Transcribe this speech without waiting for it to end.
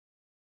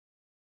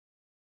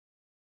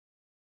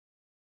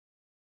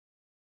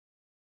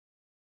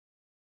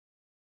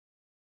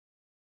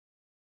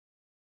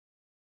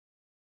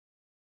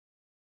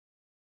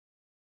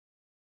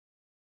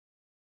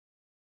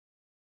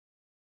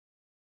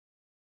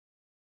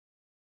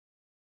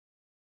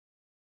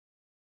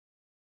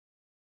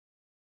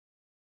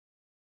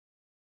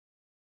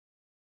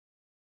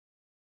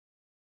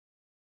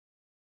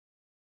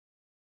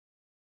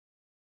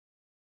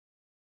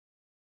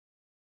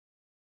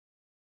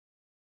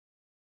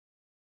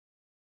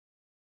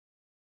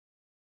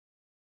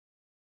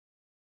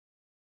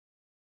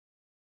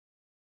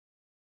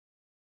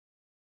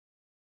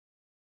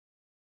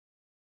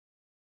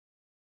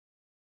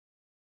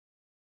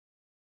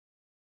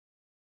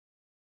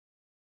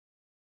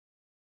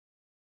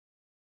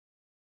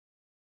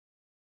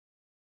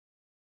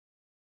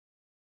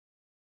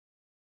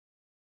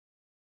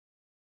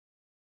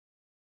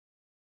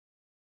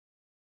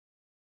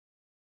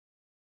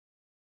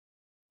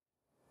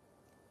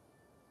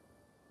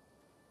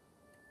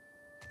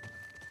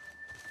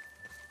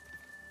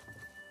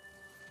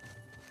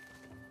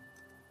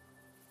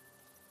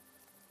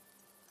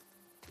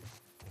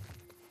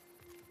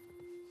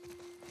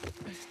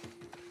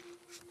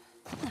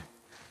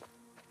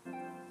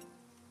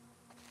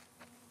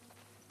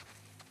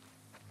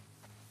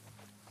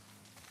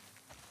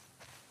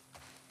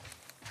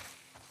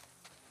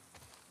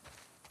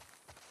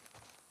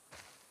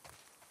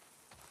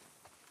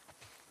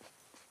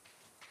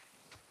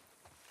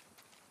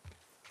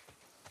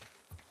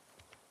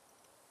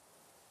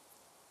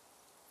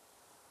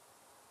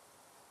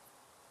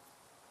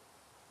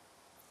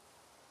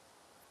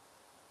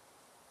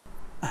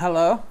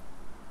Hello?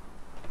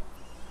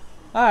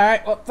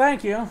 Alright, well,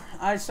 thank you.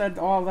 I said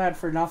all that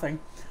for nothing.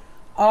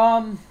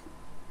 Um,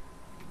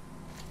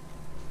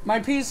 my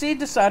PC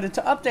decided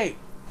to update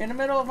in the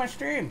middle of my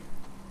stream.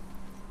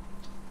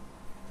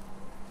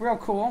 Real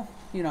cool,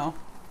 you know.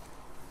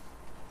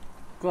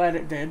 Glad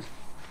it did.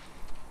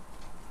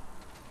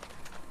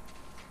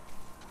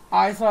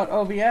 I thought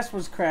OBS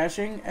was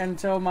crashing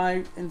until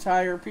my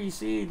entire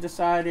PC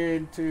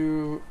decided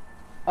to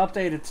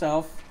update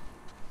itself,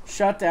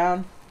 shut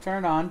down,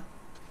 turn on,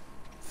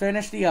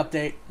 finish the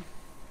update.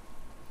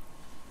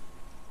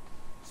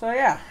 So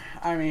yeah,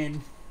 I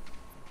mean,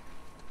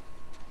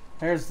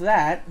 there's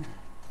that.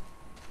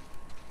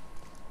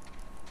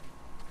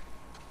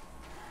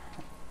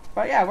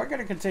 But yeah, we're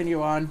gonna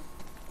continue on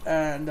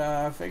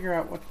and figure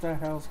out what the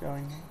hell's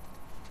going on.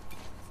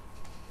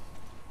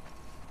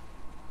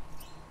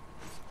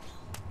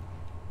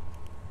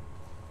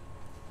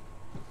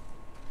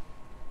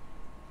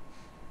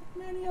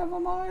 How many of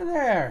them are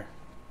there?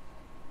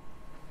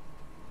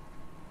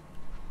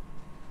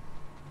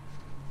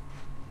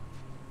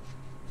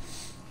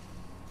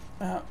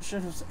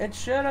 It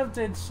should have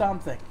did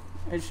something.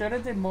 It should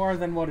have did more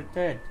than what it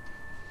did.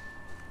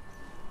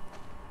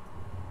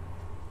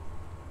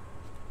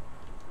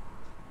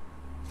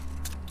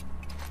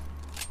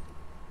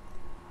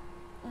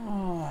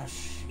 Oh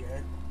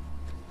shit.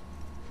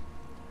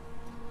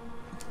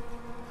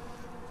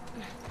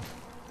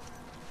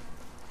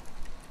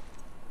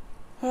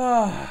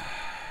 Oh.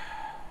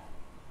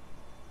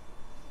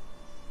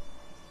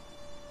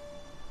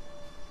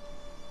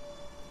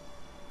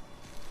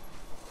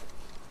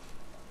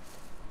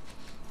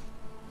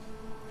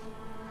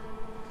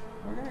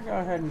 Go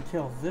ahead and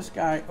kill this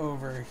guy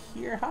over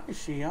here. Hi,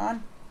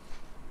 Shion.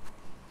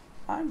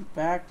 I'm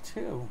back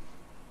too.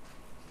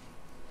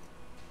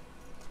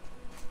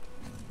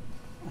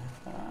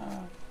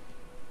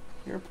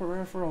 Your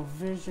peripheral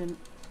vision.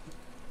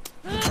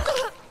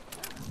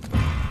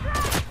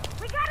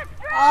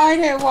 I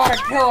didn't want to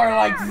kill her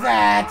like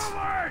that.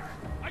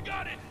 I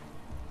got it.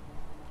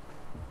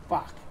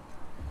 Fuck.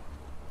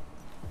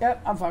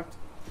 Yep, I'm fucked.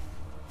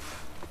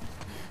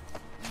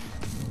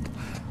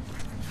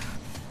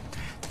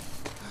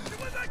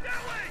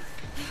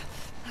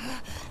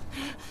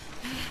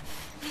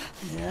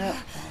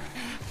 Yeah.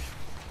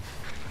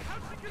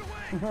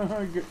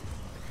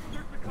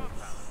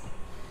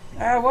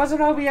 It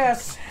wasn't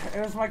OBS.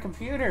 It was my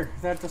computer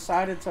that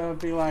decided to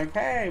be like,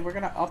 hey, we're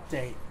gonna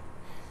update.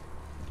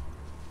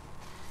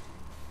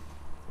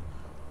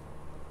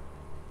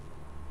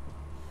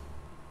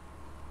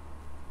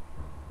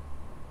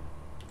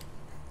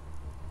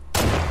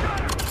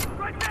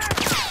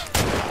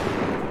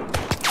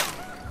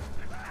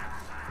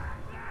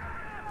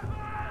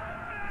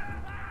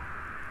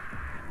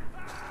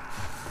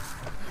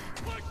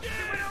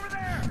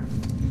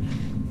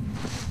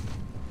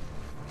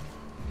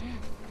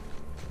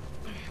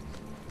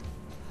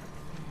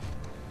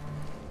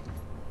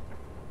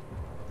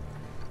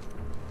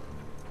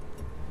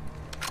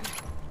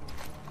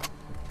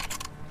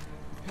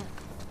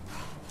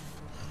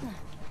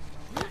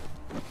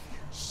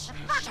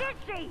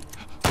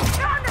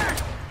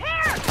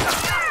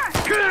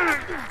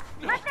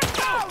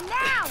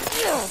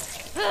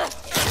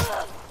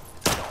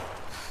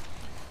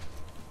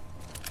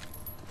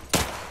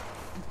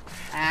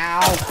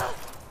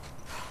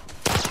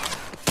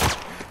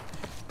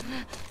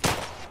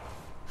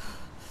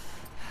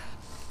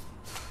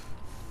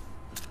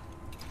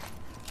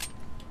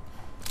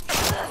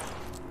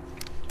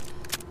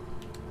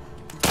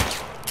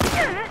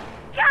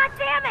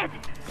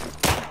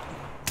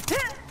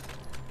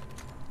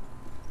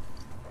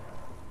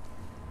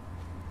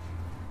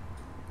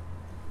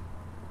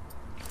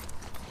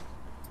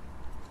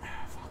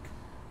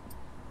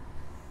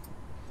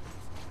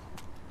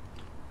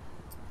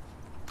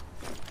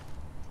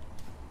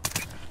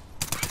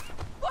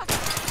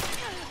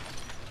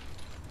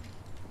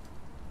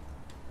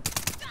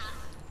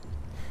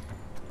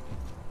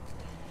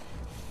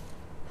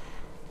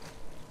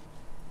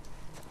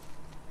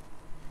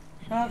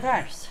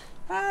 Okay.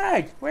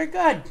 Hey, we're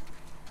good.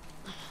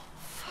 Oh,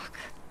 fuck.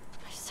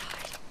 My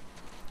side.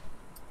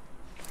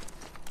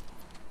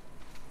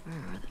 Where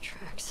are the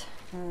tracks?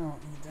 I don't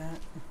need that.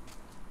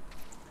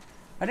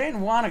 I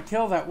didn't want to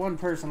kill that one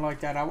person like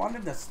that. I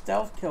wanted to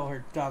stealth kill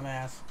her,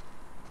 dumbass.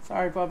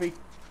 Sorry, puppy.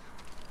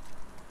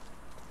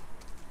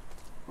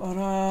 But,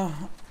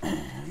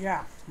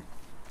 yeah.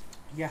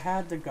 You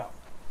had to go.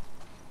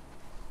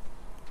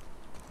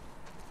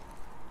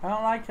 I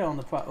don't like killing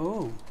the pup.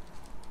 Ooh.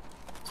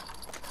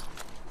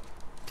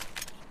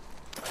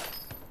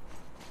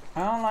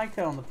 I don't like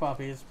killing the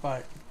puppies,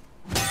 but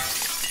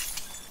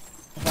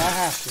if I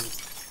have to,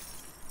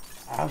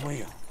 I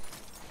will.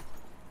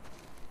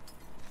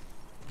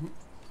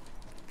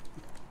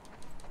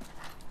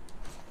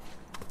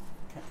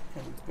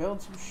 Can we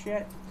build some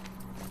shit?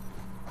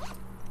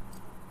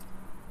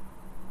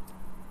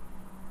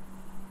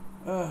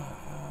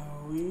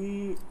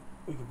 We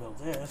can build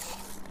this.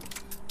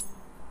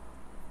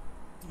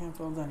 Can't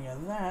build any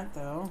of that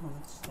though.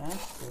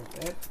 That's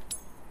stupid.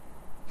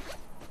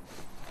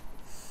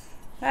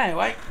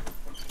 Anyway.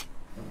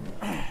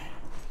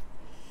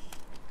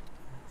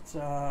 It's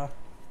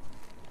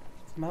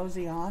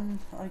mosey on,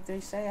 like they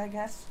say, I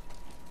guess.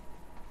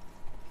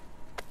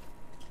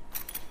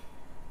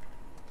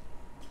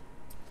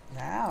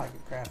 Now I can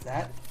craft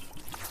that.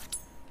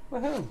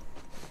 Woohoo!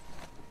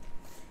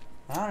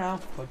 I don't know.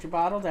 Put your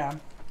bottle down.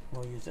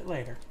 We'll use it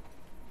later.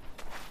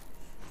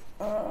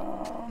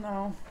 Oh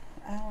no.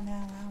 Oh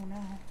no, oh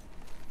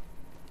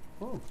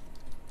no. Ooh.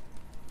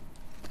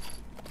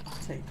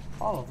 I'll take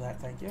all of that,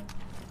 thank you.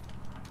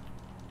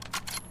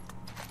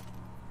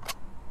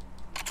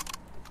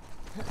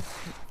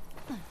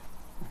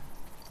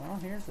 Well,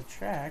 here's the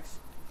tracks.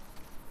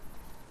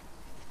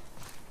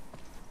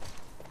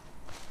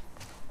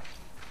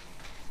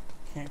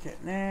 Can't get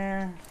in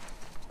there.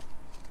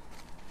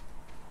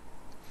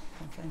 I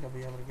don't think I'll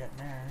be able to get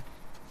in there.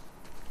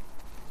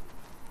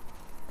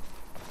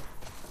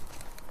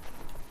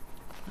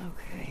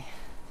 Okay.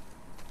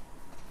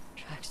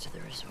 Tracks to the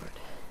resort.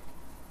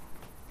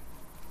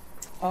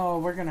 Oh,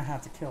 we're gonna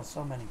have to kill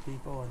so many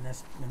people in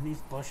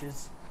these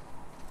bushes.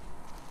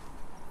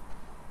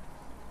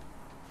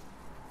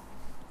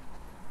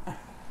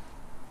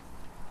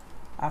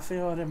 I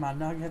feel it in my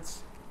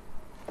nuggets.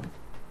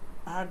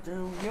 I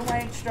do. You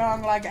ain't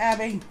strong like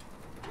Abby.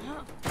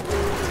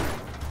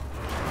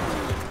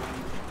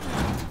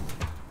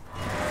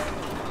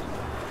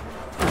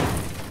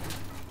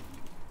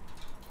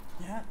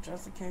 Yeah,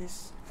 just in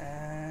case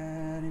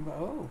anybody.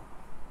 Oh.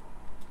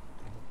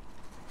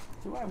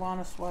 Do I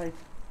want to swipe?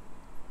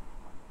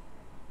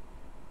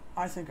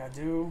 I think I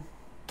do.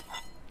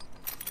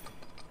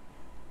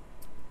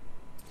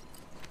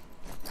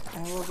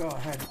 And we'll go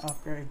ahead and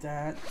upgrade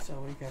that so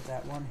we get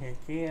that one hit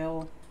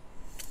kill.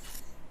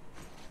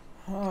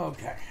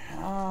 Okay.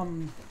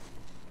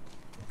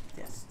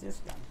 Yes,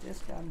 this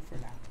gun for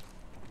now.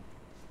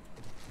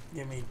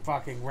 Give me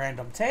fucking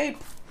random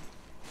tape.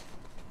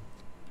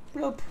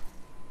 Bloop.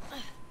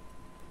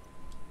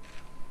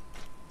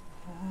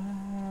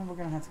 We're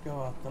gonna have to go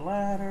up the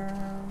ladder.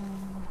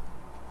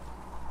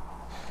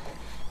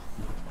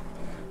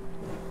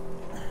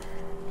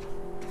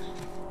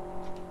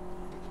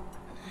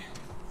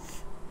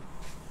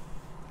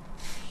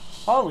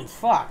 Holy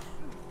fuck.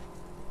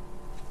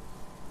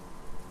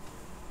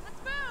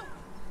 Let's move.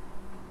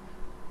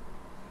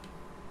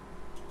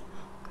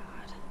 Oh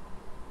God.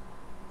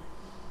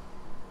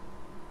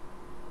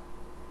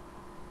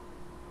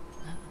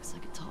 That looks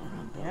like a tall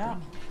round building. Yeah.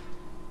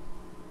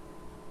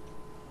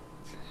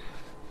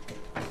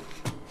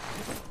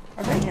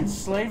 Are they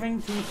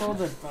enslaving people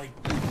to like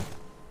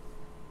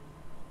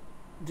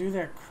do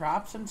their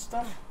crops and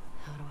stuff?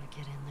 How do I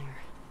get in there?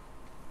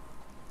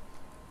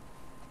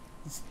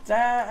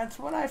 That's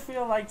what I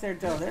feel like they're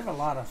doing. There's a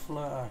lot of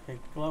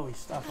glowy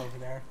stuff over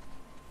there.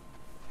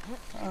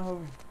 Oh,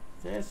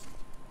 this.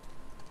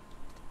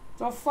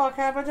 The fuck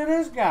happened to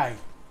this guy?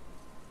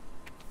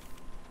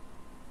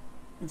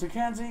 It's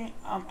Mackenzie.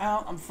 I'm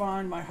out. I'm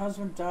fine. My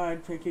husband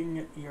died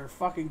picking your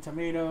fucking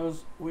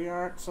tomatoes. We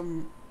aren't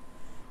some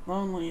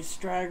lonely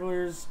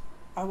stragglers.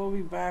 I will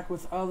be back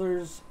with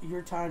others.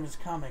 Your time is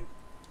coming.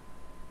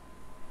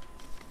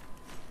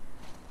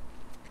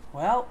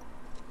 Well,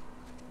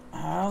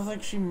 I don't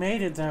think she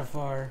made it that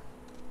far.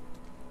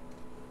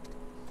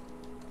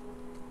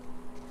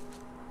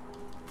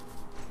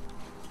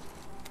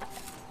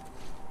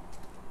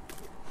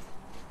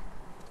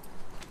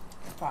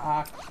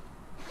 Fuck.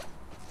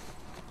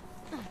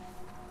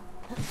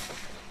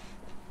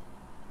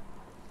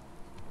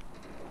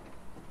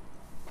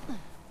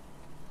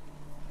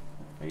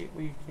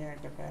 We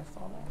can't get past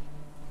all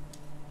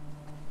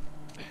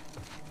that.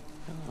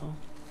 Hello.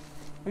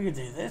 We could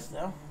do this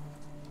though.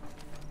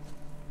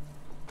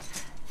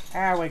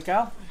 There we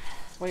go.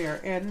 We are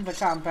in the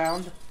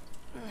compound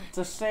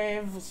to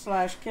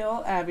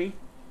save/kill Abby.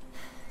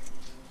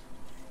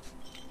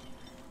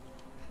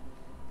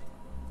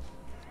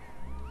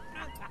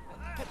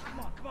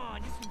 Come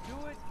on, you can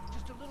do it.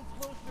 Just a little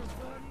closer,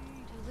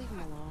 buddy. Dude, leave him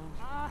alone.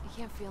 He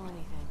can't feel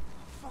anything.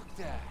 Fuck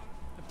that.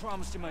 I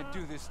promised him I'd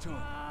do this to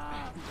him.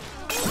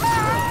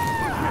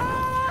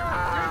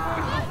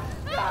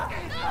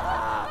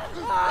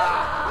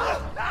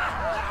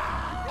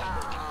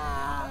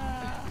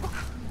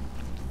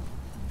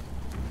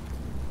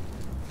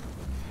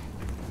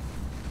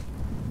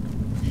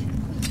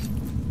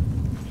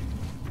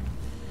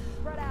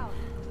 Spread out.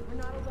 We're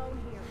not alone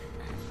here.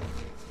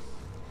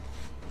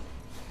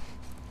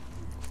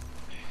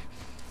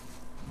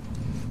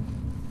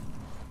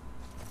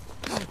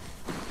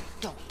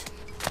 Don't.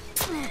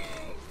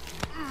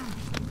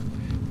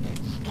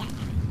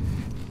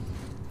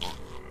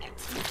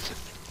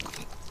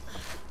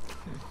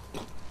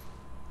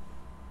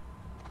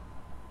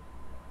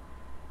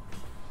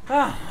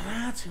 Ah,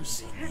 that's who's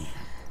seen me.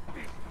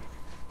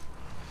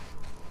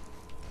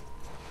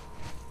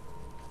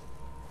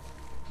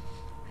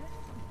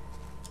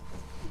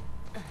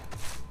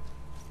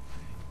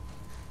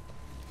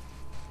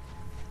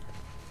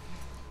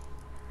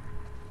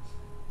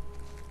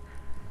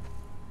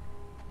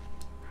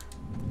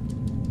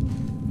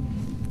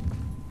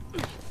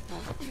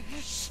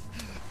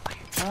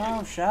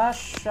 go.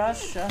 Shush,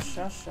 shush, shush,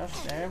 shush, shush.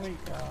 There we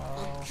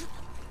go.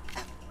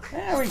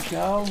 There we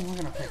go. We're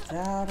gonna pick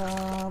that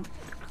up.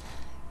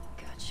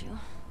 Got you.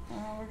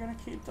 We're gonna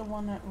keep the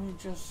one that we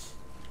just,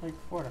 like,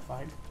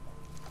 fortified.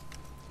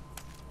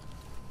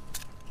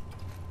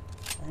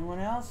 Anyone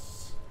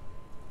else?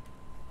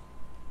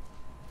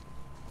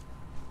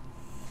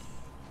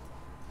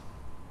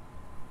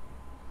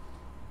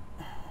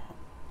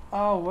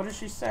 Oh, what does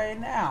she say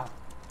now?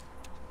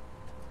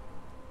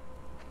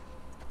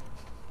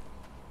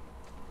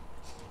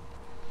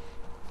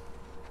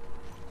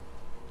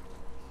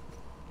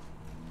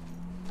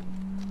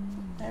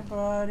 Hey,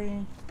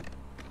 buddy.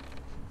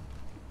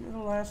 You're the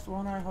last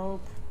one, I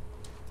hope.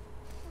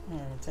 I'm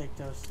gonna take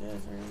those scissors.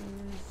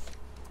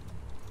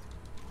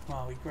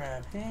 While we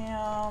grab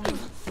him.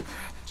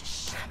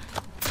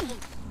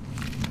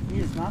 He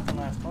is not the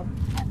last one.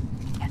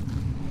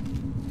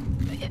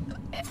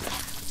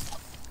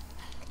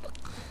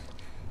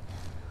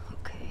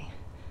 Okay.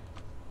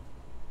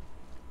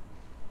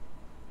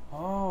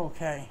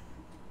 Okay.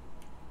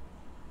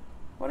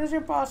 What is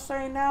your boss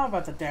saying now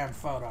about the damn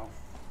photo?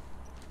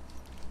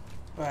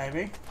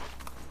 Baby.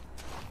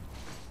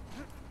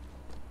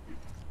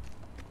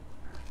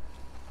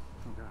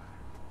 Oh God.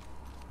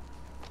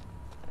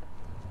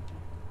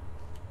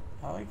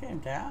 Oh, he came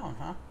down,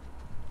 huh?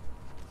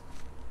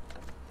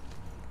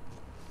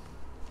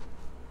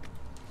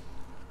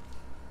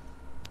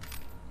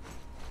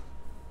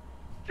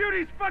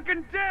 Judy's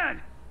fucking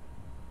dead!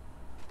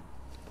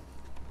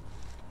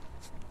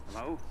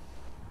 Hello?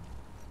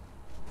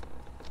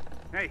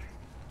 Hey,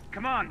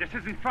 come on, this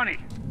isn't funny.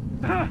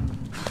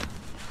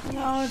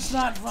 No, it's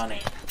not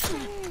funny.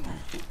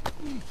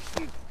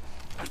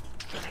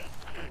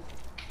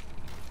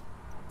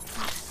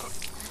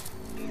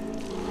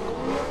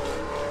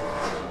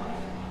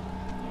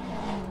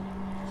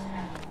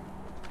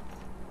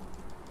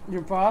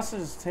 Your boss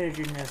is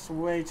taking this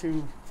way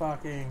too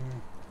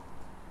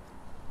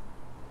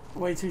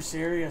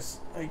serious.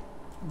 Like,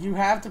 you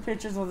have the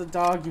pictures of the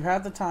dog, you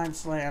have the time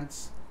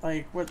slants.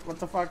 Like, what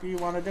the fuck do you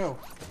want to do?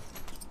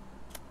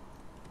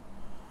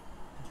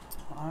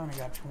 I only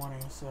got 20,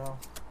 so.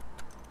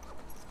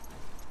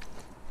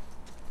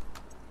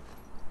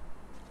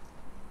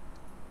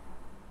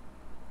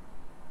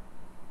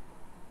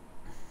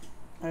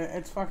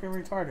 It's fucking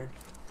retarded.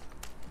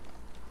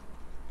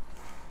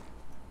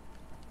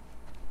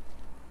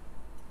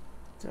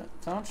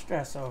 Don't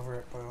stress over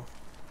it, boo.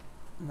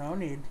 No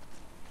need.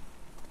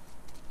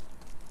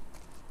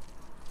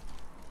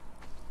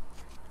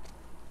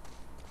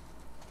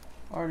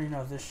 Already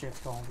know this shit's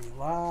gonna be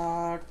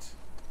locked.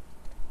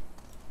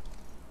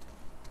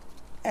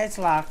 It's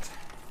locked.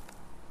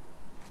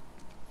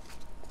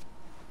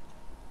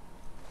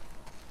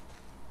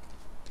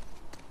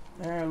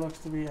 There looks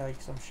to be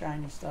like some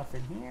shiny stuff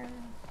in here.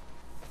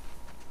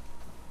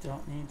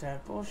 Don't need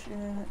that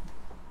bullshit.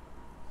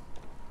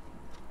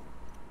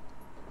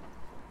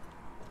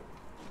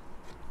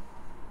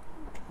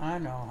 I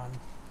know, hon.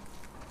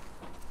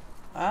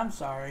 I'm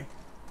sorry.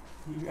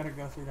 You gotta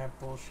go through that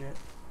bullshit.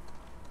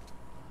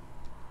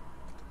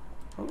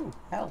 Ooh,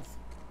 health.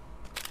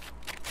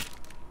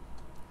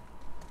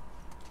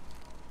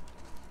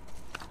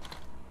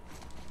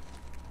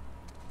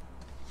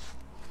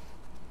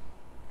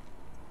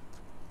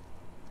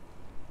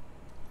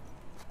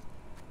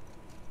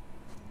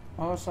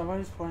 Oh,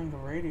 somebody's playing the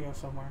radio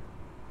somewhere.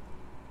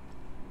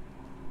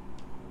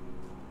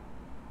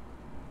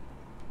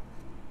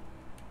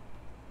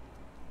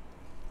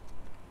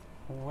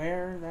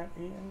 Where that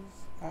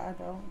is, I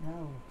don't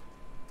know.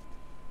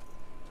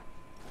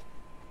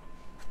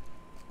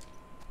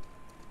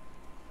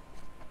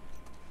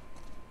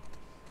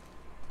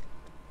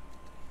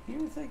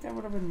 You would think there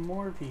would have been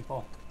more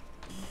people.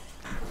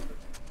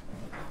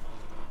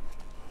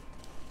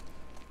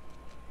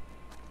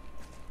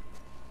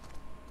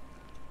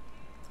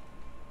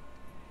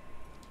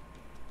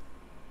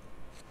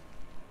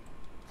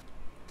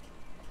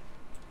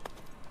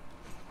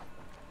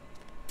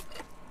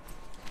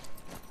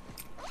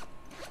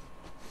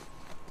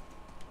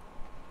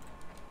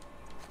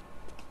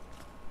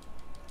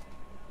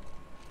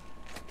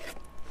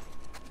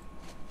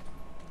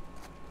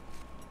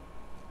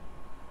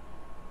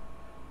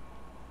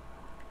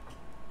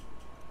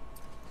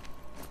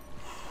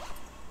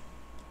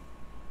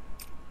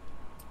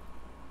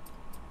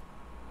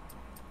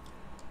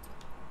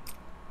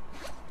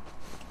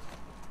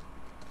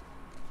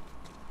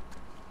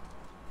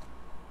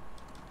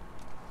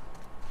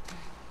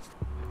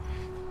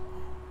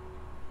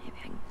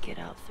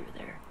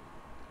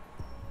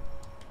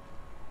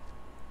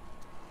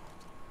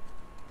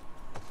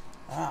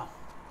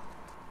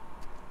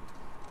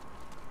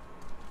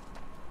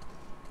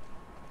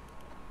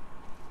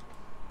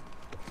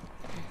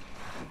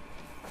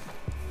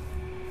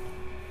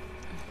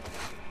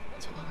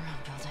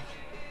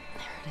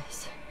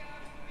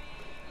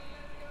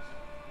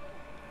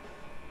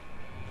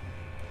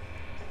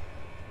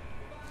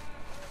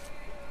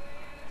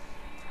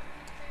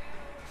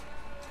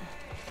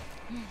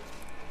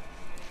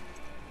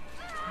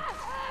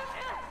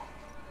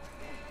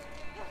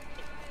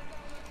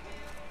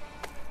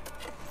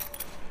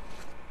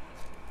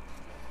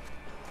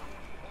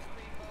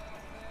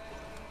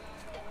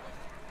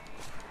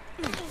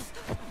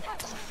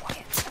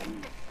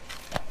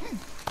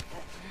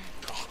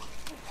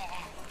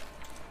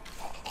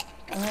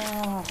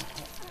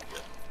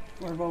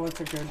 More bullets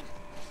are good.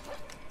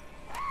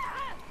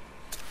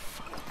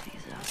 Fuck all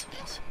these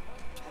assholes.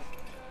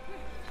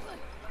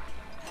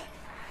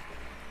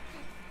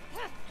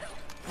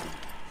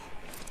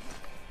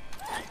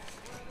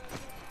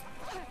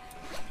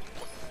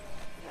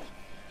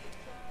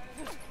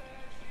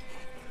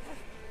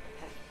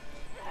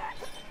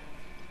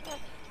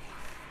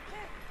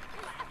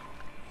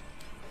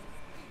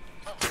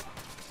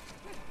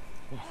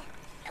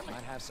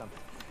 Might have something.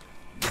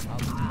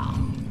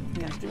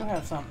 Yeah, I do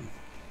have something.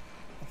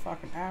 A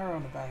fucking arrow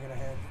in the back of the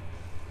head.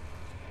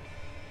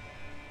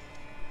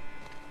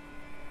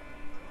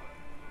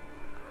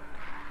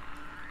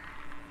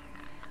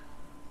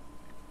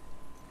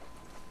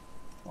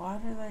 Why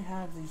do they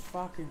have these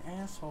fucking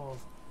assholes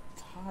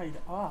tied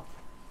up?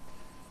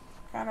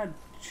 What kind of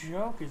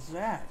joke is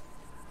that?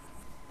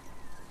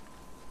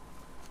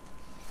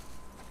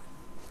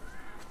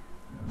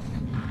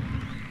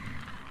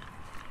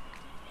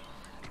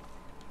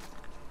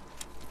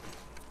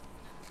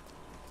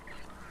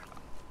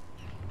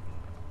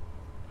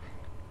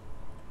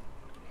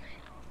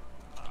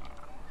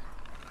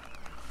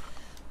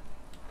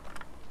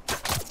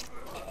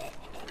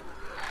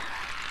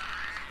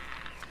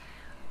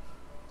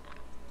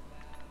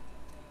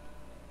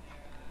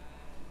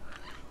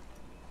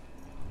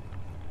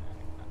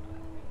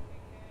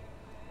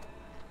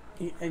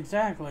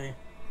 Exactly.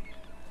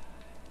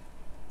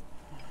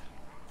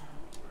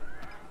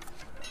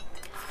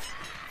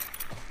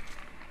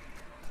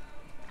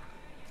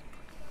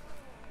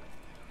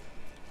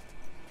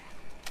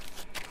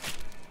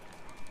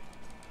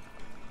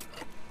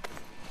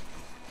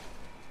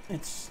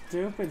 It's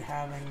stupid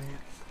having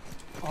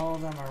all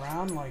of them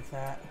around like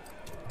that.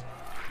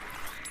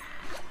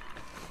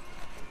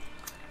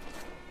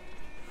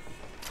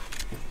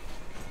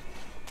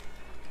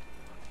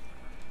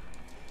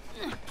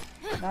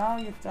 No,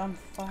 you dumb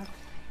fuck.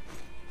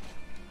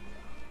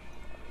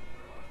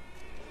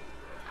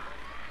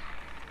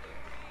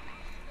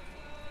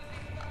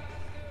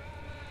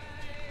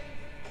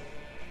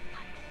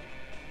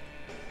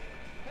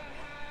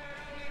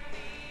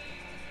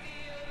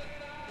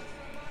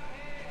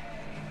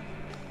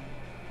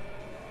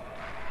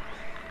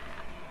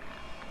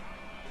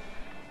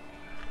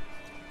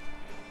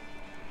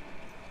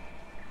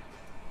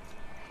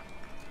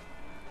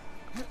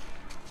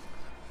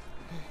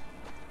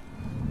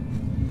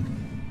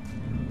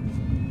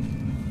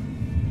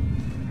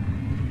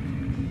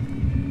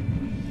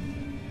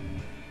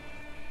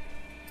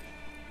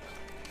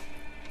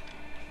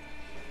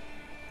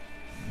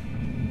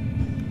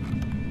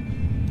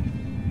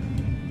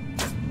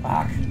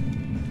 Fuck. What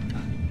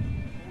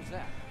was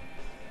that?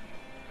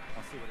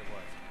 I'll see what it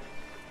was.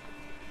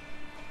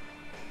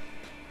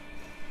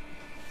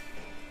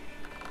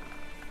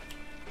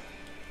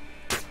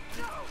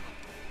 No!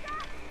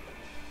 Stop!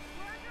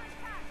 We're under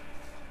attack!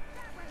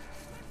 That way!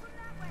 Hit from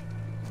that way!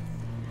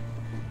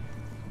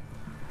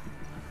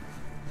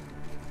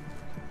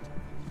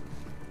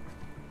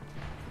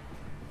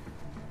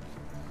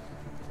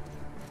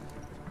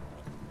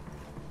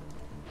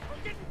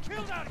 We're getting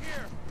killed out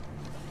here!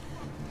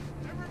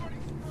 Everybody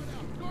spread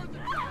out! Guard the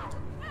door!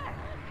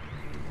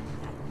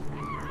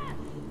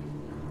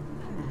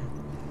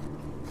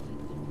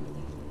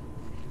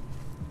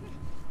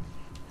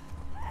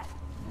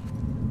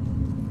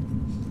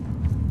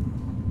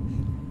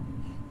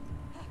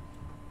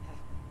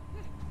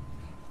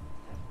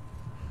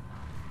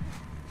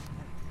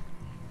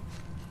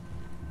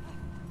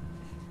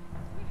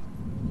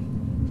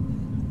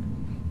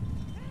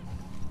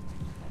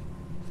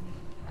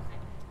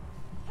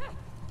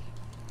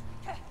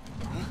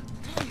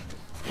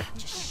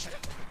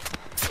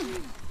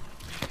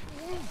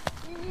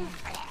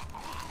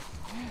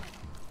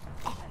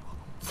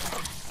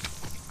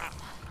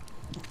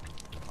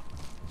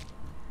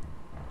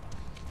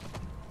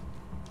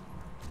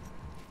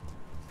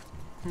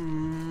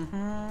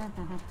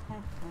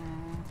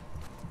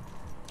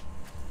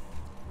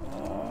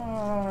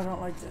 Oh, I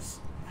don't like this.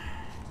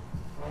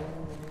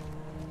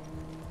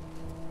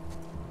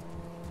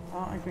 I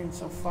don't like being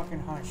so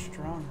fucking high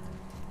strung.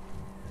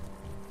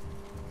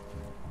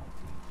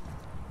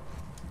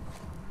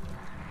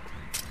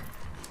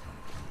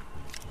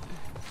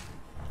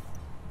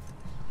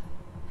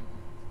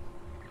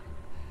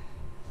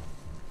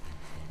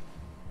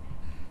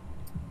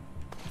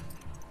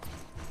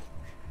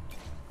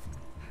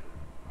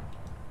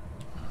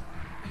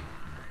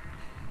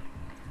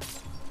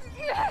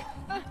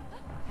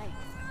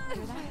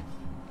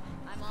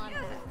 I'm on it.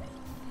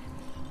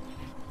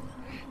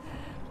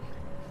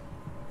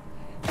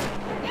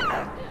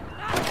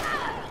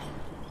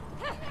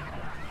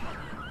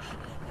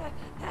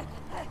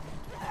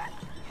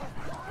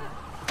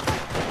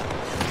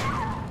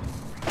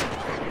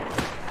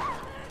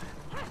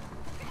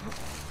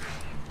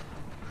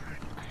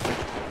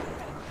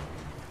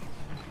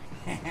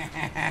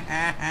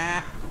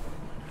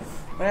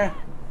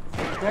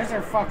 There's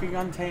our fucking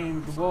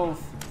untamed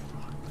wolf.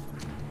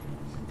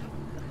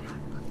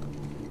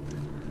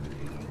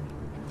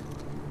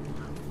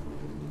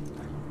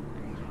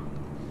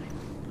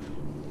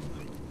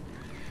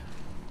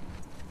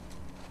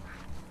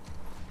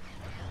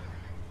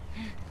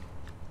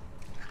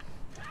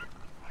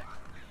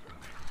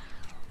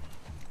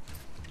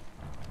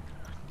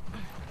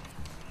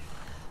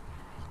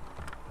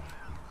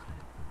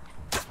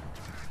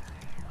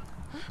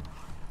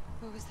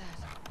 was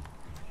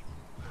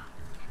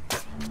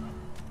that?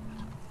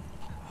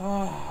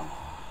 Oh,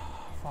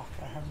 fuck,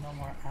 I have no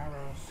more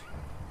arrows.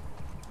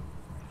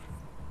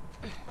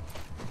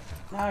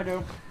 Now I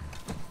do.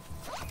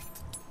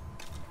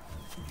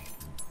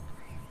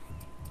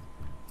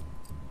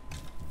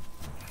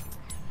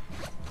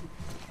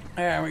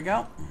 There we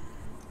go.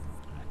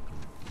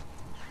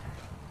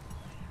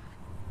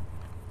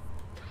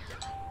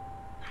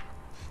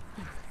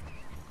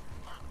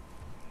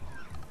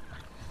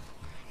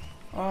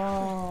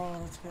 Oh,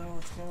 let's go,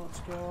 let's go, let's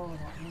go. I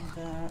don't need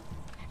that.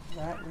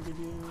 That we could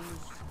use.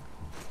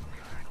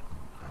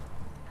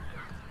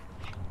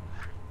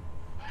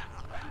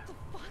 What the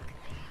fuck?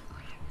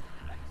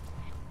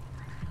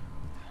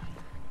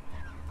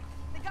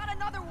 They got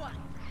another one!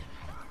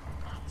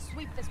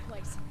 Sweep this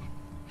place.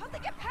 How'd they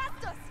get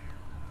past us?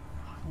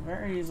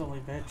 Very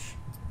easily, bitch.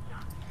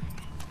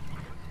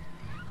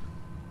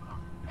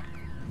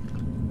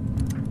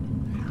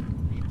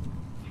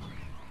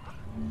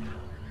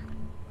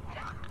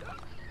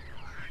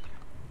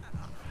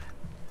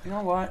 You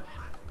know what?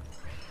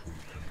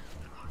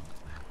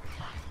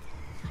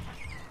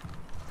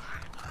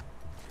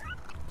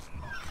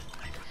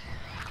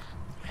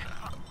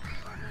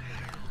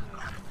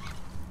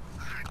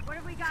 What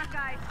have we got,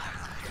 guys?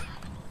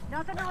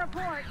 Nothing to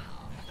report.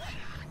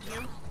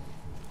 You?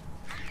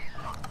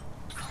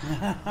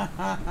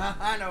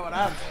 I know what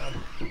I'm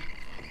doing.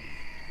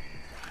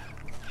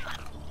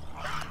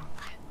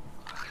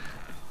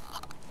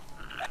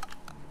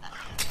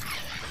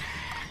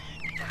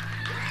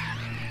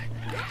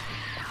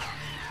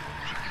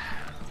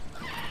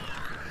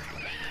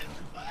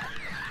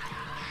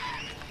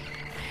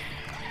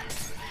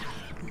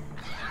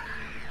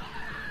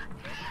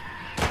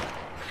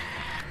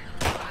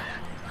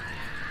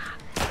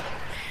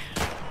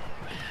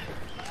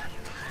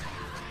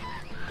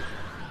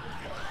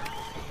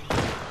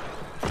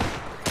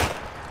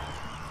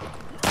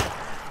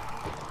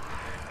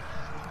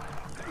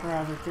 I'd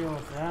rather deal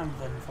with them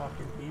than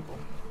fucking people.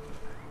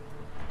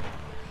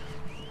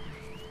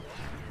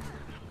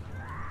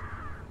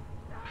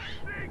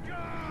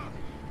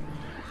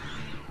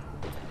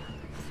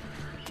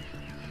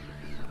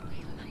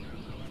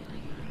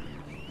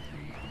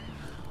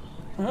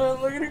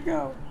 Look at it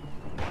go.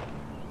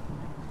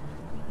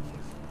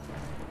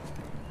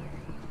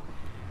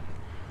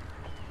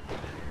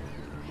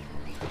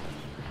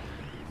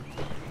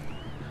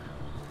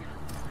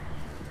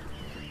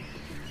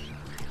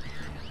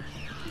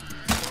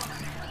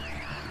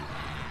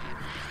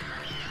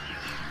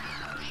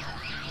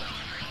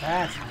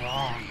 That's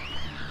wrong.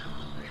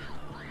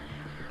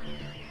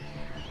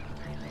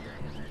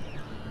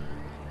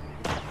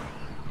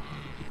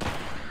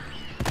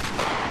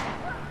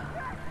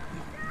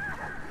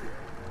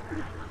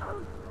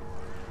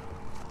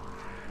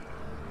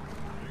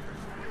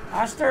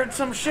 I stirred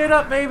some shit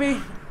up,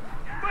 baby.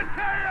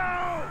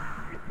 Mateo!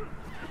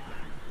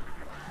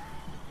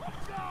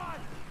 God!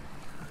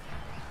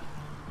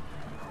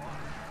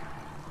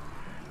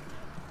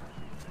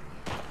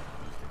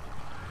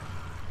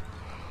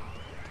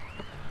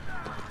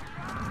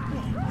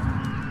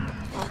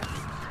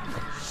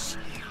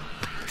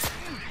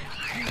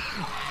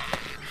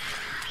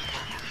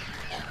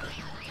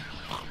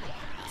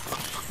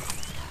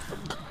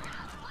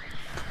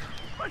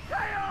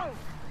 Mateo!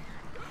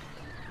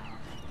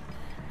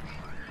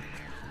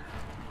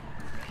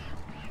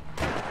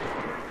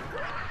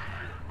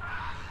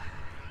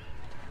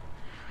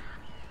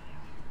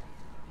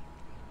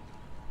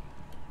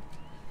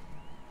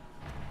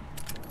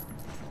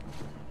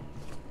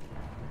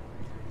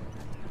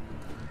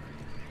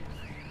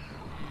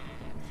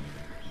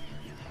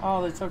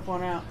 Oh, they took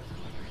one out.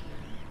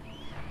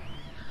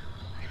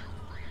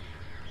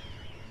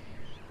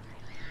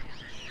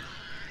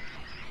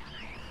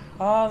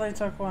 Oh, they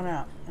took one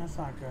out. That's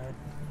not good.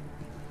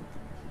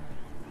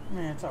 I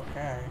mean, it's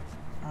okay.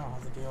 I don't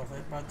have to deal with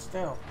it, but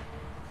still.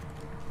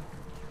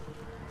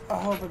 I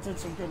hope it did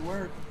some good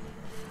work.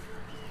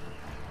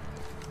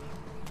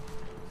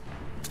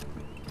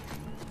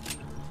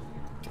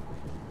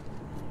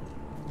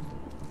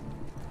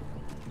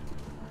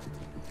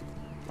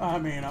 I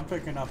mean, I'm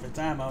picking up its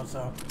ammo,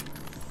 so.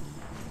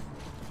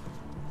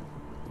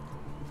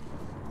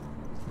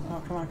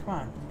 Oh, come on, come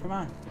on, come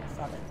on.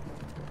 Stop it.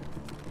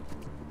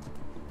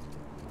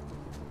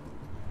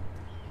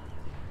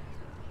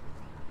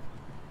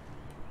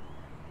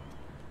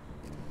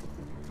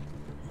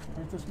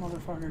 Where'd this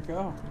motherfucker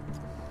go?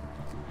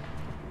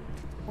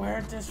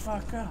 Where'd this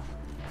fuck go?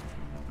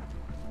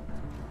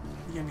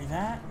 You give me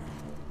that?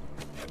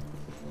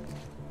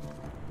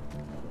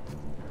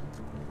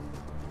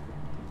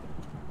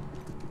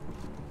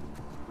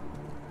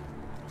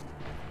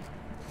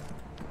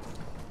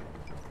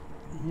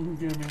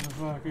 Give me the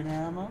fucking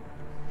ammo.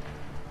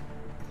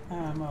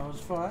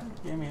 Ammo's fun.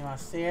 Give me my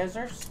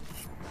scissors.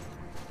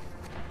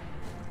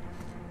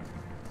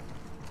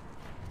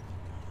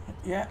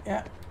 Yeah,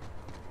 yeah.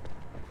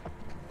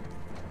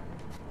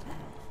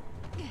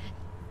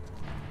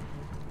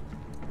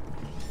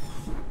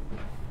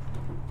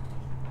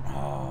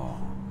 Oh.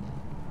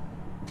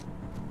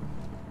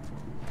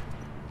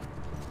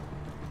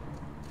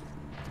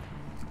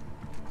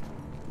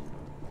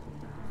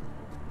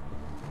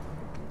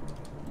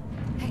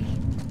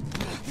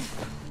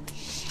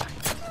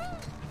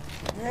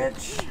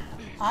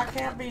 I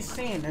can't be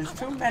seen. There's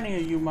too many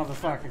of you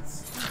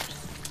motherfuckers.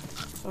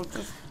 So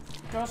just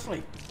go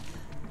sleep.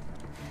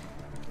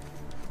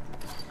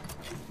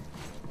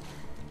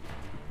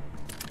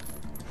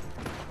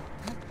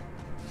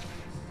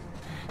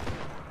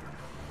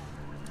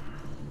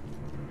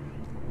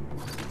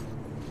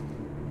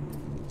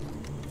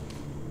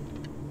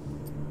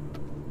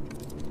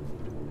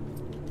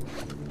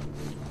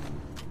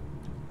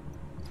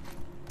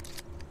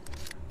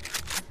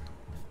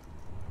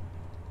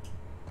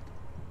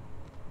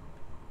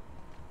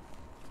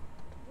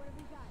 What have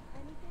we got?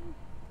 Anything?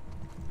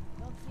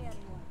 Don't see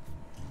anyone.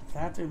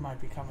 That dude might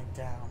be coming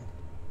down.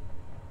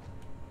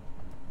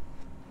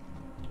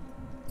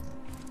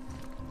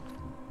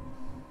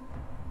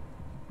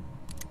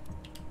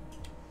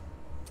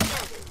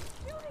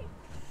 Shooting!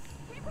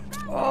 Keep it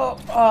going!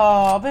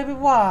 Oh, baby,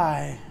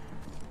 why?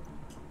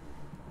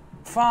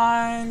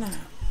 Fine.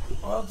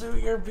 I'll do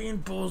your bean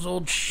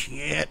boozled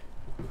shit.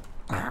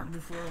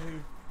 Before we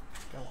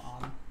go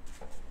on.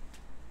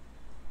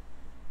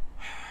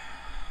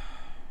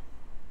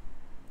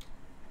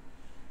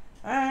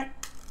 Alright.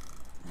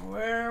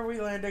 Where are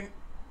we landing?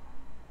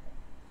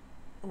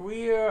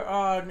 We are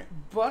on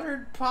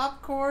buttered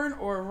popcorn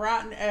or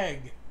rotten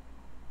egg.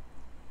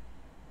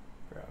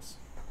 Gross.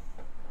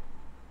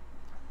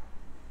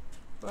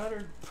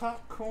 Buttered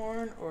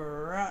popcorn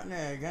or rotten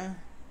egg, huh?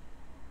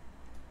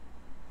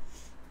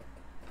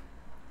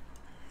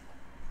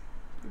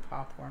 Do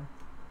popcorn.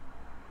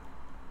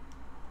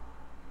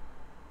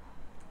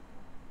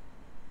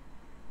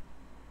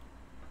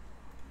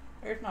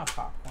 It's not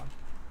popcorn.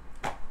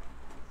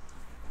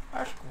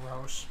 That's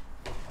gross.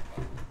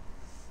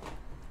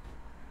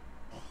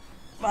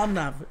 I'm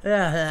not.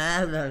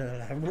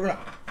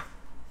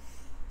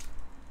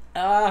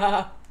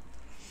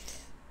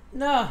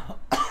 No.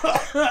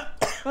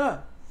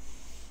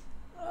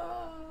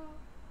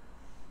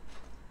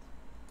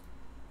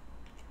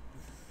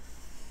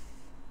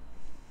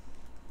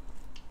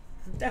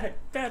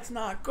 That's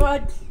not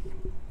good.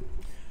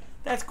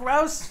 That's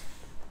gross.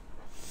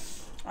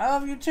 I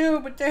love you too,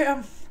 but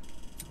damn.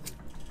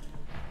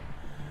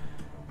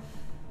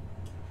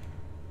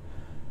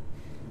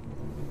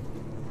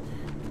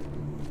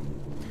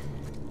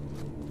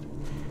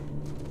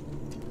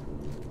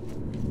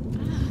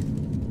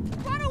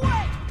 Run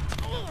away!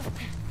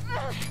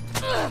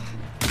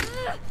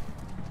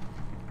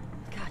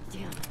 God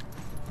damn.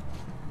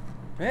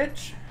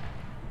 Bitch.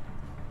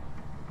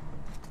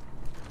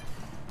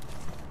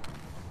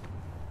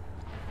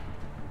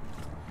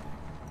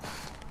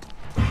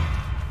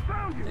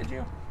 Did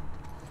you?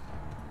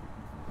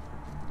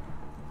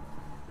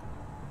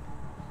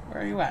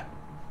 Where are you at?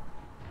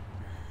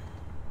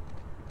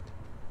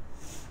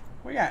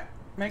 Where you at?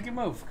 Make your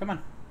move. Come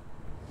on.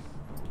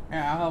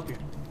 Yeah, I'll help you.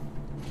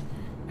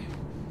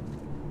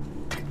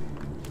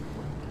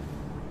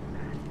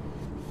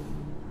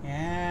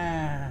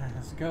 Yeah,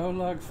 let's go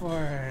look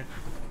for it.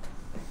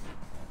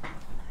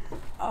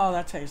 Oh,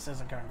 that taste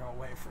isn't gonna go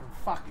away for a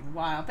fucking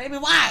while. Baby,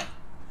 why?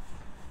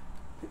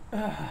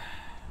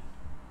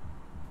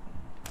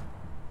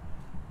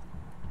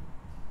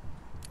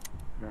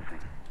 Nothing.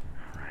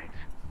 All right.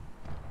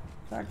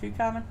 Sorry, keep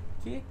coming.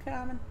 Keep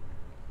coming.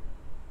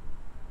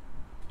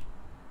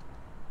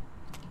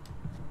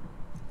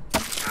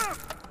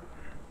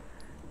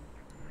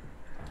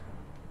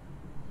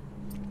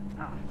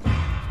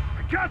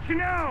 I got you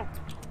now!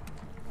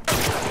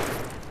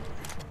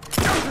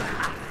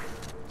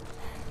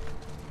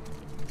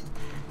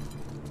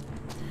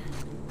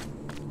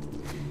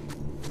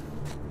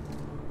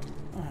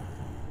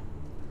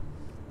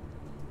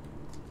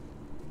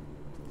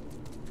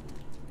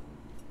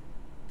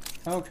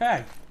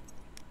 Okay.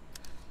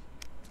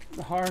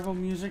 The horrible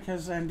music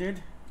has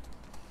ended.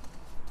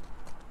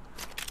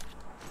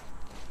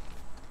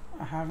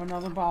 I have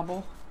another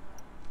bobble.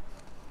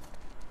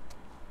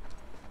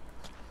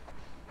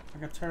 I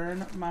can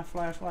turn my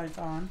flashlights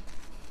on.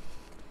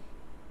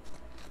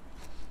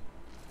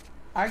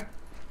 I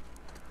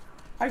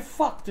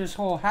fucked this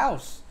whole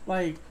house.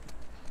 Like,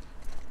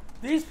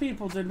 these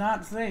people did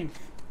not think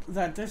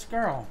that this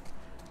girl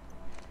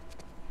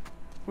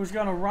was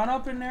gonna run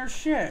up in their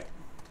shit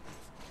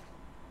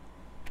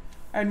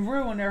and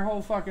ruin their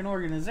whole fucking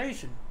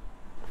organization.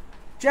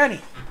 Jenny!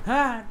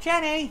 Huh?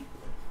 Jenny!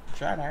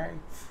 Jenny!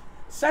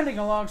 Sending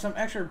along some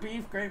extra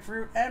beef,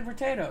 grapefruit, and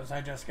potatoes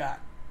I just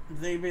got.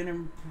 They've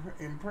been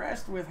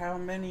impressed with how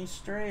many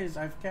strays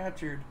I've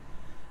captured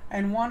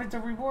and wanted to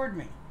reward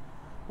me.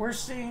 We're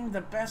seeing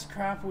the best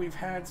crop we've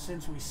had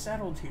since we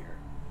settled here.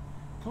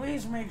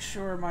 Please make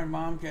sure my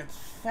mom gets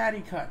fatty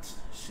cuts.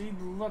 She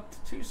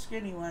looked too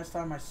skinny last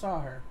time I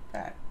saw her.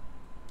 Pat.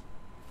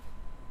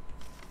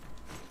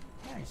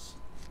 Nice.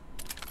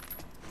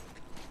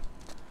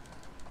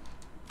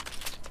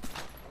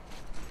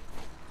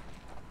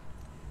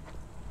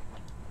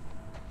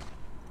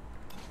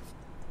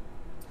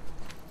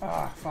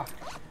 Ah, fuck.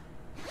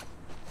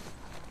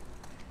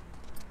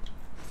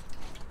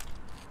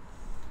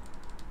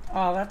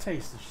 Oh, that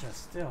taste is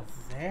just still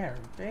there.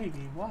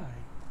 Baby, why?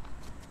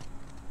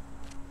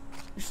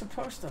 You're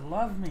supposed to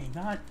love me,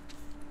 not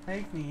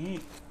make me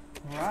eat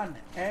rotten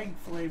egg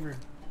flavored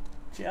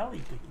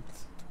jelly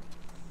beans.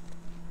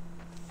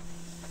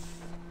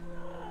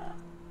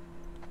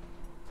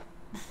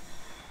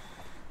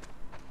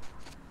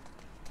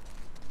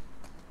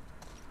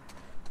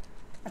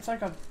 That's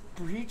like a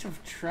breach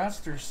of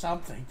trust or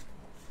something.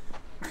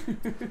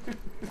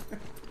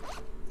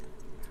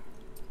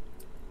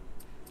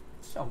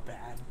 So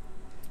bad.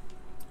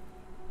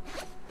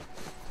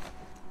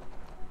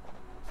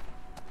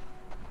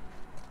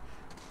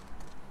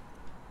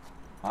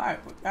 Alright,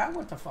 now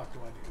what the fuck do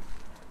I do?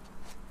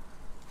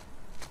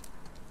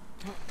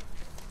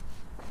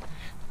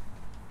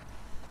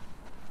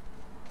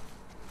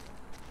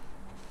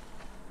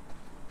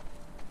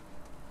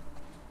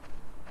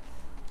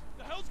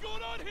 The hell's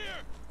going on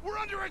here? We're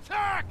under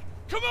attack!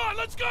 Come on,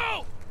 let's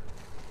go!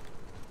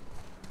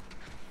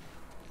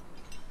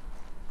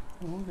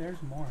 Oh,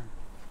 there's more.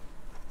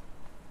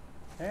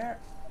 There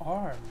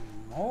are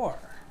more.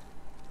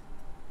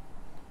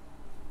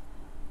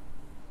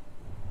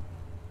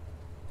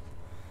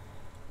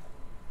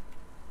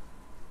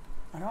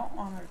 I don't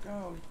want to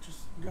go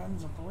just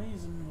guns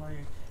a-blazing,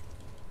 like...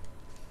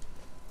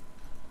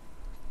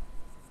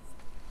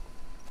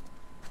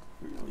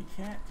 Really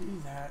can't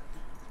do that.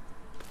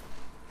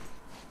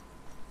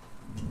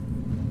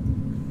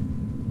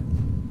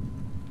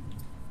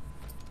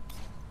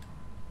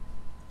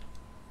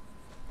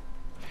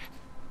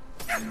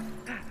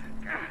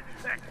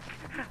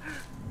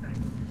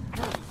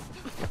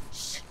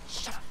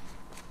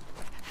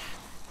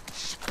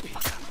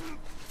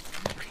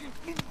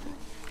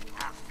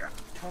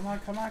 Come on,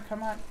 come on,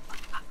 come on.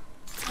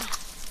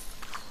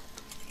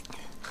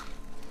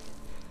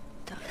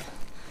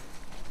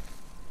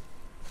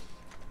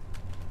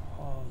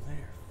 Oh,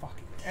 they're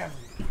fucking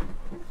everywhere.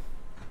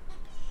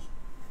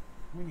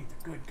 We need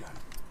the good gun.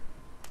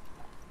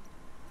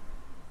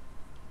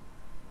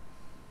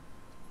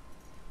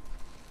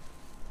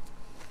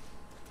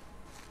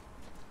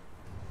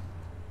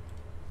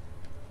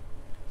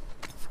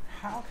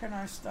 How can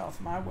I stealth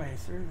my way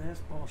through this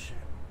bullshit?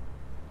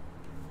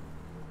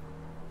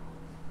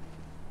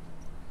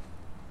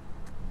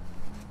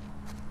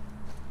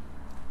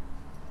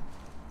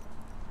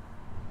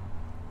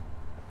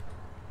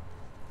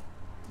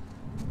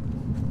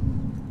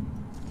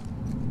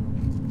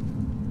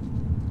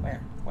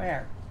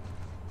 Where?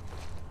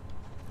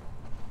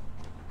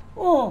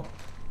 Oh!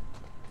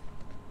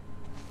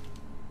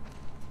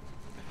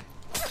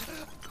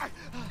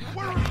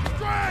 We're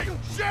Greg!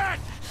 Shit!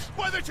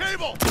 By the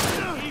table!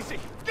 Easy!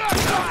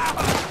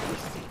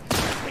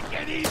 Take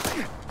it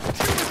easy!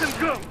 Shoot him,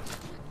 go!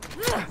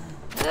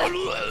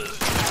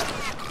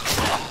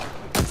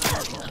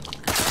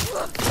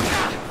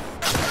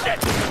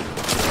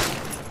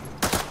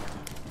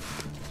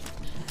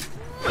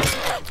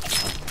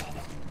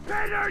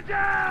 Pin her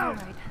down!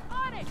 All right.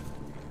 On it!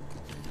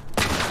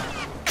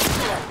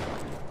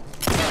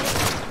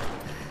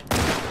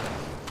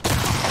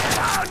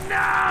 Oh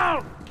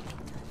no!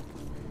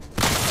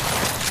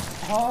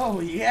 Oh,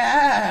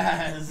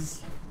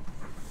 yes!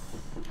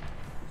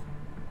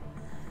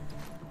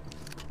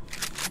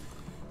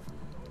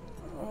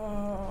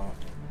 Oh.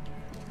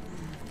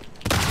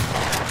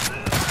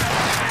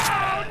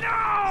 Oh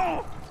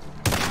no!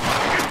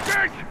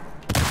 Get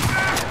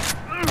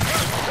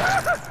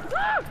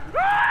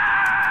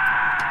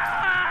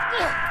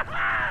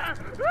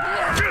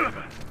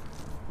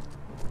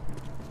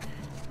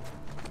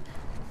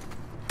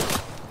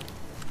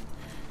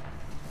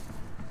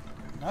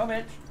No,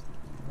 bitch.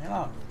 Leave me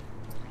alone.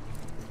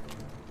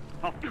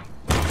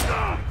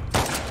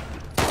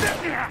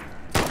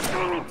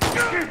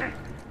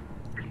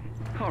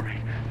 All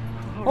right.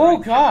 Oh,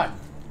 God!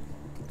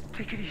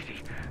 Take it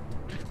easy.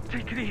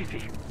 Take it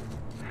easy.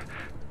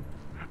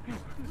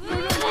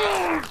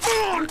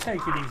 You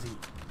take it easy,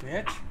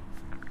 bitch.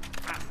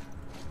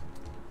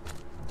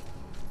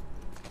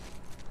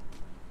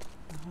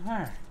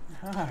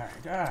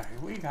 Alright,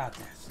 we got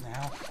this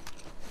now.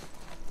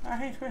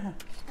 Alright,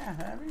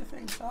 yeah,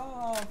 everything's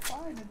all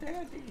fine and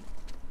dandy.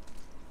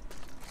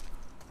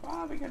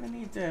 Probably gonna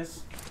need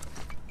this.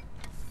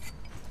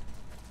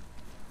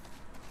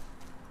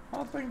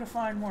 Hoping to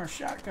find more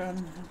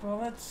shotgun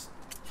bullets.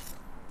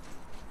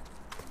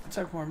 I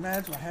took more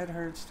meds, my head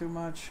hurts too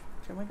much.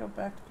 Can we go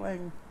back to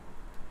playing?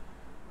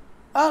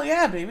 Oh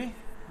yeah, baby!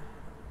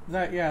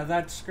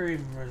 That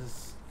scream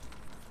was...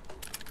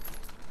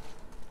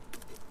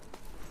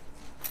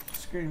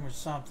 Scream was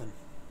something.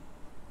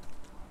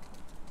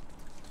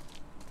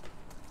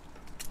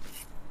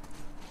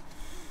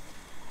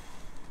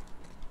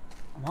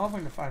 I'm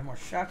hoping to find more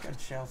shotgun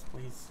shells,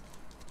 please.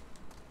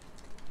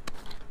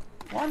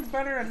 One's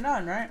better than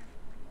none, right?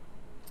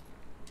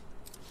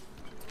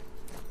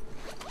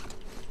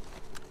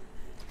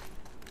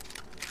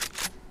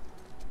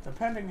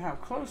 Depending how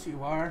close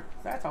you are,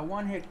 that's a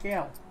one-hit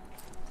kill.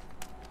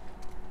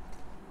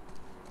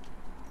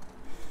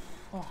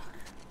 Fuck.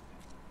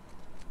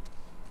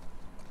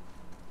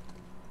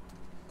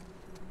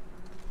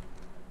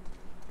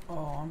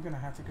 Oh, I'm gonna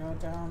have to go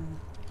down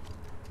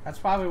That's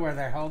probably where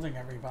they're holding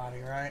everybody,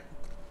 right?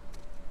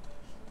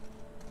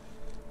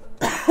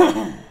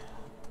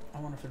 I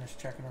want to finish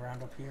checking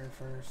around up here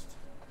first.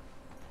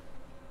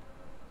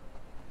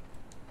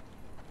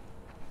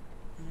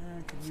 Yeah,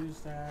 I could use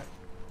that.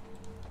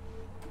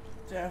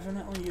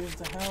 Definitely use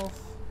the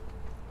health.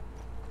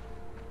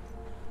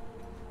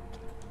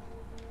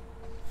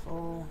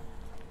 Full.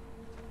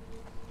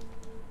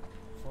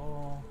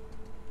 Full.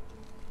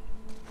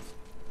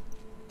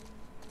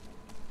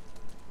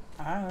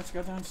 Alright, let's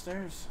go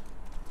downstairs.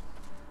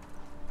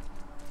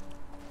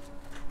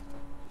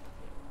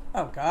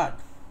 Oh, God.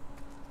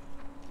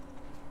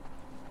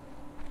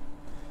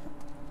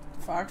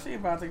 Foxy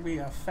about to be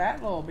a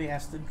fat little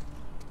bastard.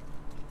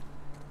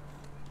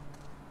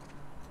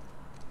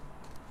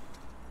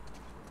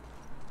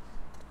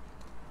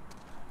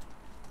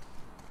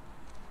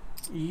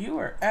 You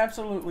are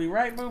absolutely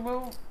right,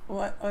 boo-boo.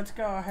 Let's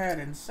go ahead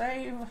and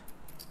save.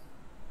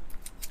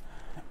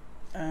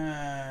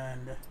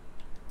 And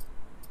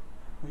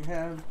we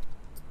have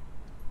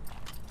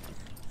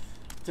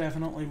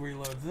definitely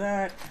reload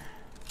that.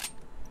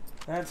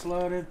 That's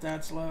loaded,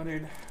 that's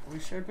loaded. We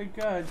should be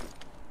good.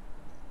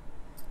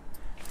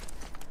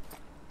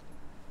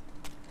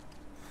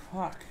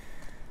 Fuck.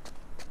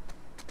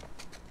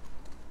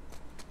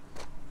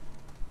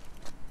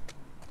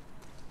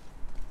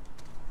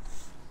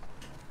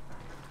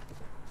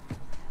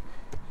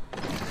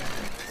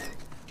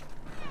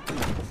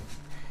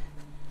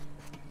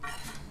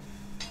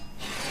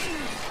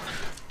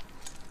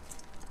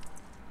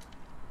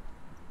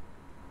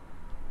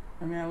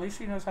 I mean, at least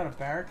he knows how to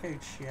barricade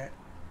shit.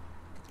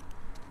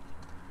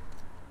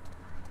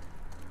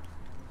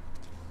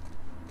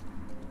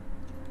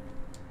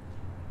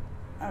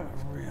 I have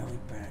a really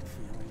bad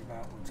feeling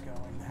about what's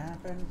going to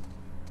happen.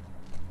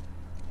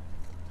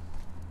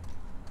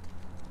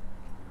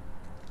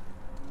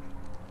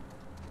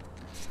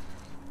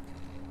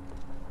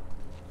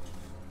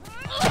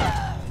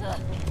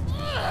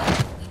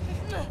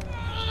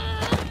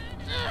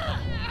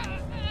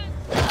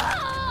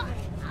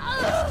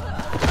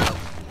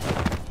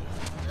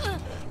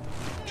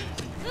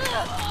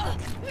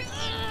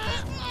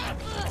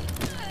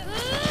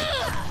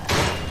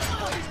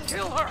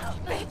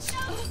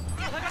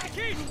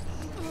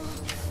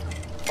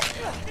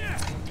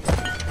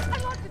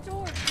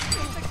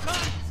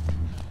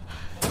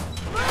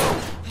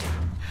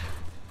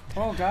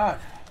 Oh, God.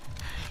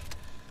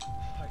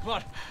 All right, come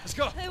on, let's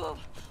go. Hey,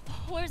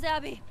 where's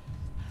Abby?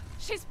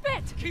 She's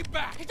bit! Keep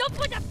back. Hey, don't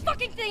point that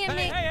fucking thing at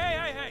me!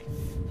 Hey.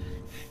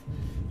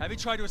 Abby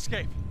tried to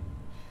escape.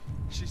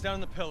 She's down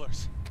in the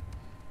pillars.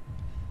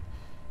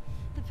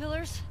 The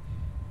pillars?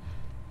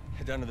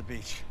 Head down to the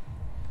beach.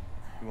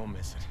 You won't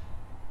miss it.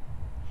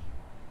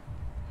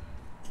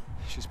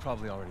 She's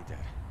probably already dead.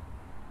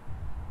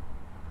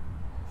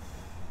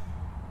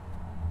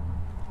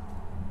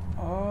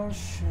 Oh,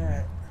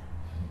 shit.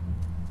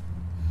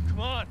 Come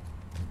on.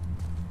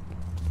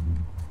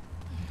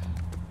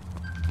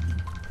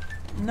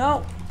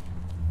 No.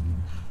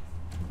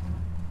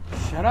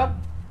 Shut up.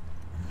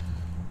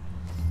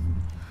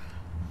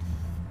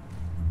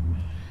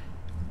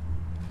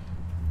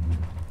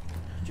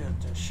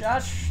 Just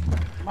shush.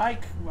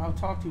 Mike, I'll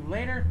talk to you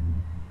later.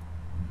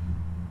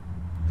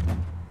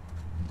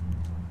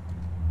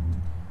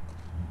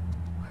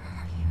 Where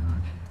are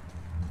you?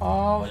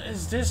 Oh,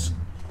 is this...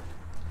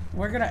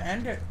 We're gonna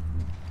end it.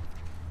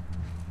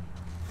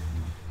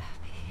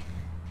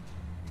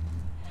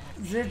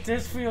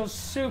 This feels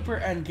super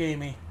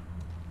endgamey.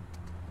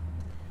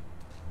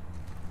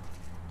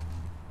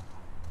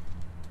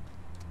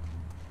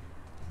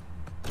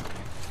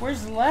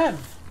 Where's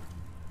Lev?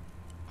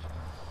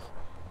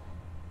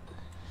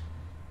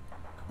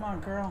 Come on,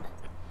 girl.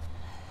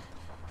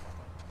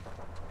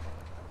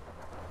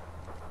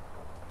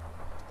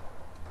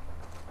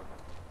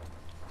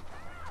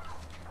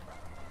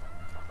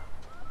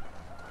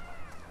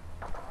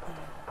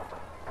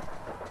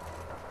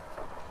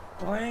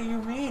 What do you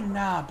mean,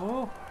 nah,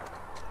 boo?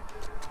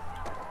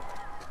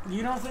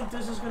 You don't think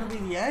this is gonna be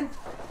the end?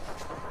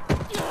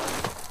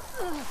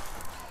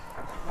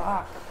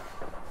 Fuck.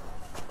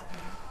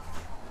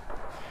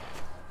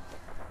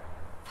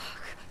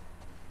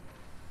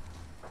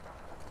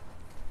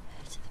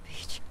 To the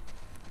beach.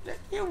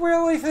 You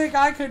really think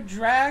I could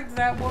drag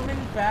that woman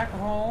back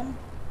home?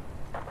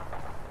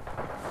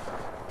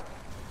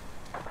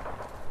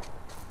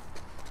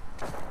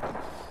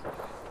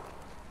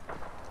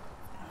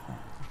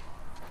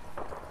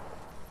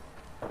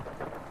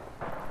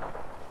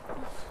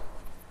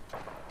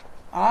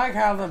 I like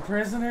how the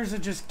prisoners are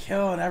just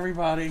killing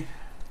everybody.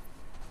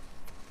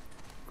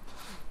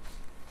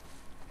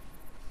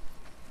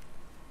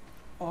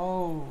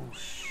 Oh,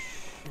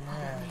 shit.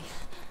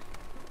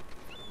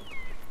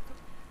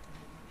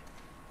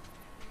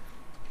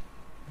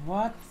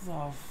 What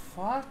the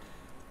fuck?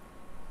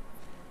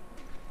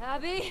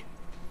 Abby?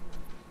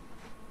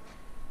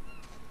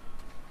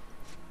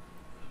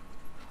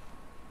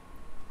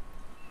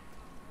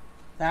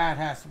 That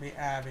has to be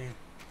Abby.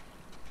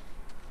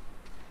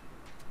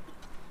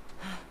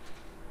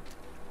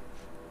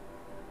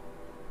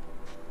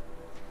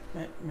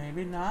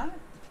 Maybe not.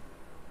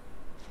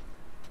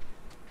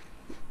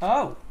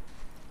 Oh!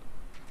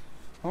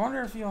 I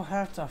wonder if you'll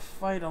have to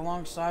fight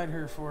alongside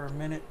her for a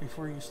minute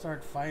before you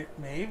start fight.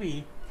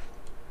 Maybe.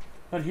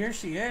 But here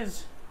she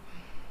is.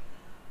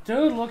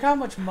 Dude, look how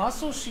much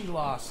muscle she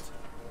lost.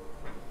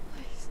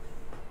 Please.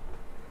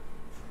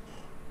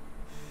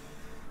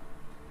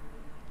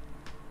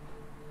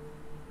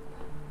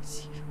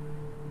 It's you.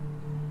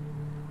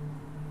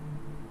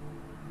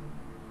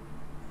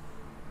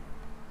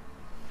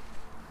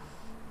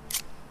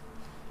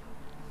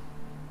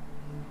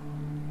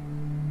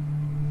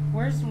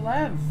 Where's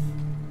Lev?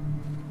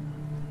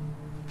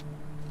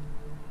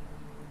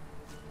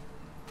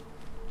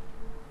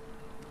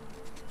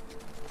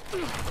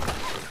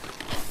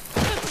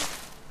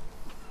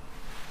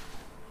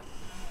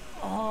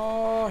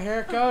 Oh,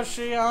 here goes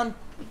Shion.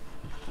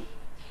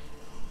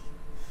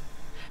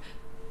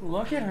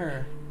 Look at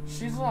her.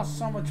 She's lost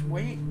so much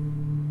weight.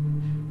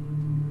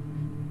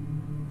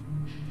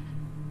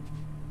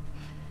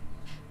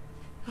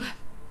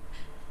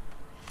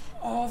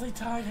 Oh, they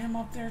tied him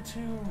up there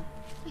too.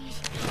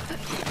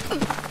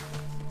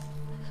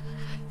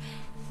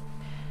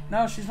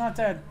 No, she's not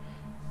dead.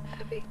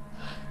 Abby.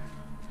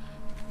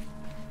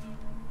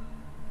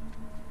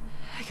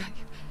 I got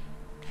you.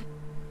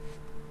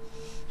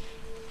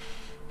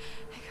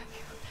 I got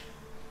you.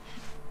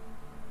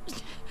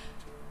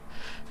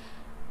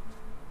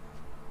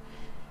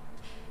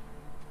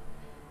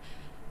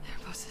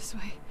 They're both this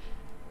way.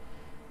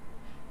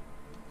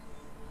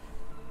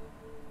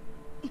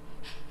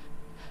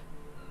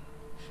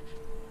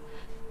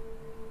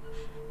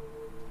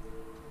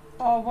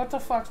 Oh, what the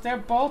fuck? They're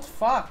both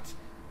fucked.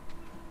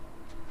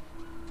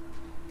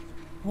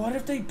 What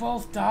if they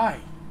both die?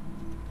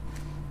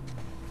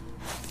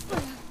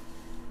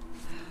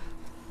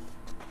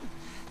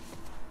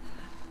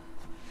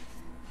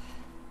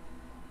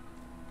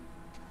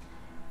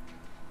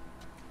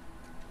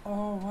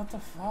 Oh, what the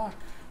fuck?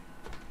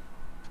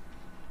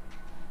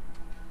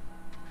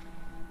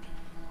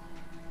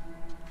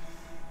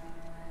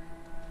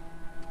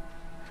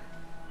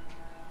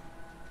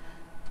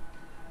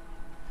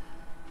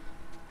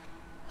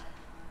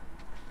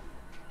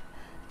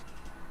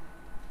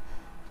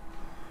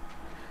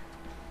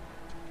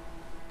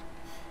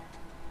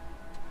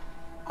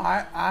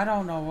 I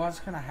don't know what's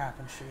gonna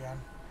happen, Shion.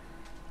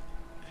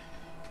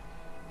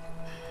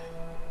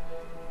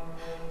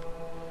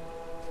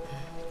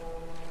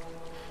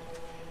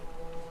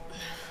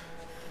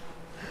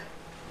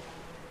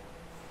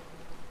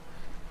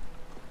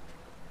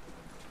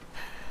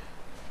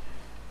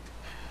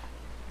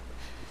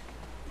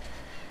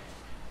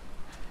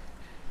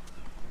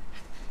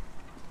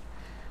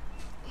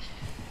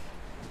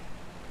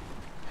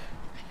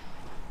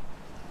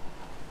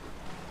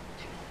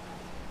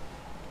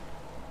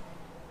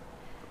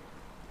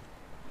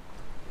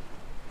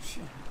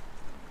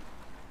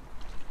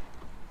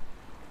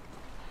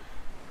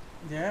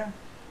 Yeah.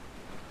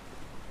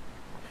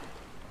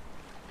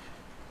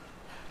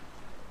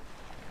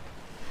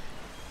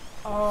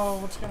 Oh,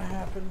 what's gonna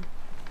happen?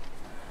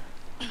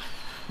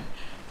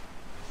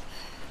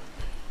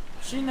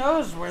 She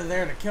knows we're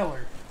there to kill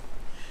her.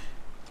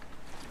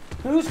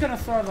 Who's gonna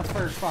throw the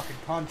first fucking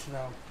punch,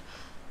 though?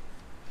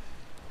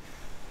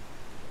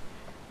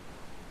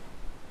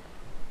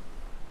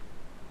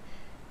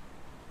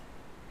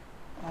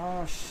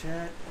 Oh,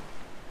 shit.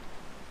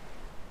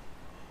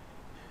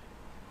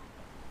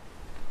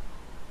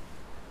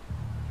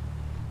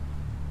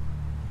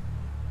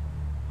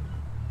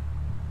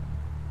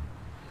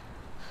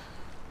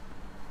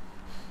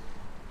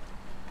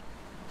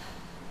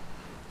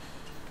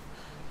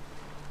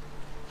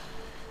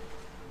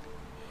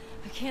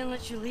 I can't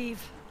let you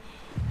leave.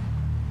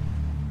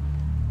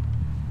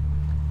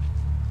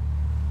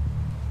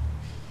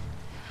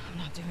 I'm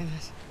not doing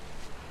this.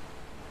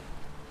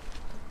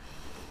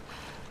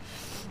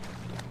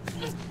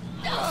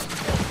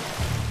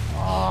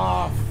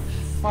 Oh,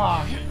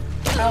 fuck.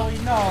 Ellie,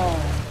 no.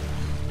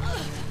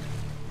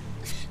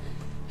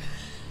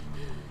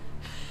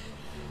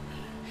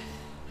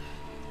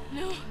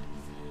 No.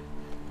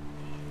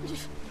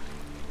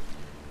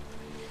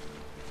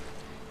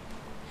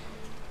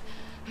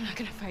 I'm not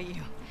gonna fight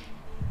you.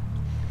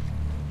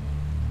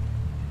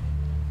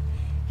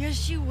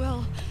 Yes, you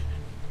will.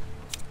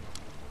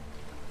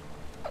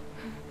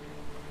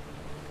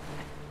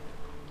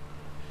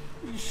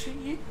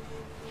 You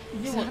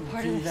He's not a wouldn't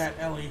part do of this. that,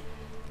 Ellie.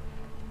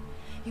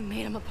 You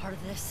made him a part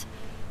of this.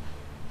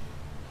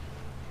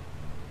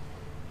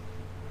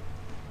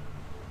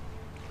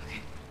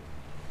 Okay.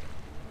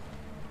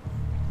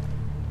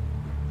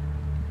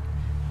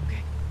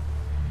 Okay.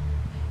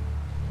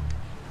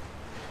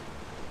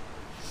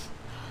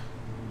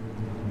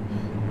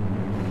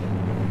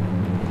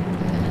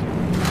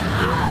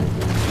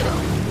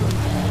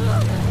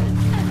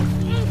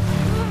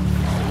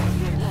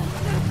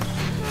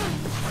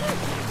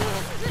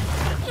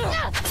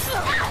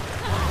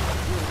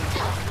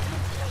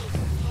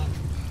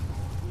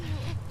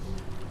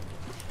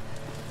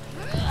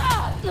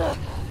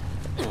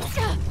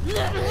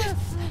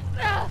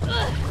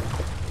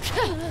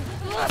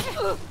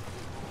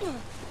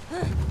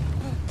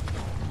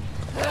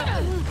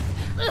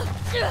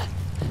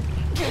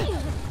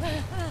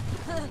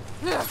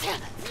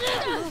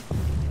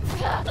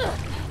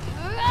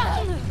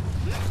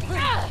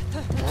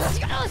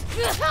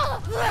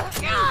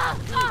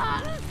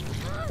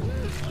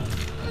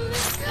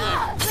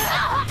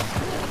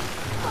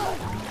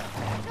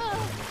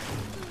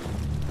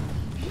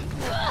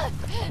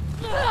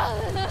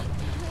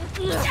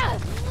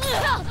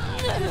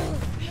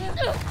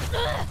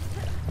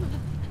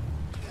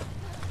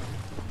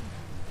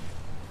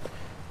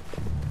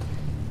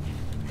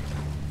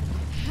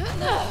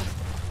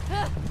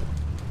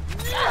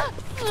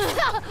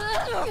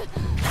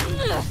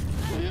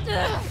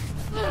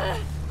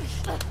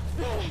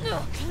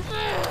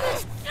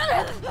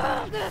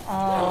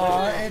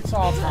 Oh, it's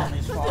all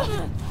Tommy's fault.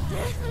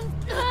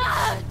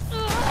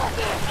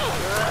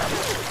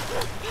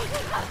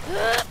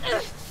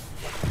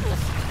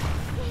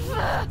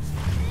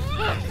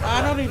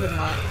 I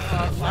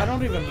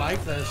don't even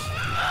like this.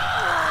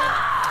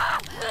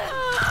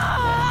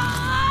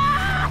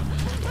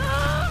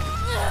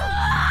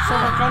 So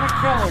we're gonna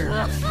kill her.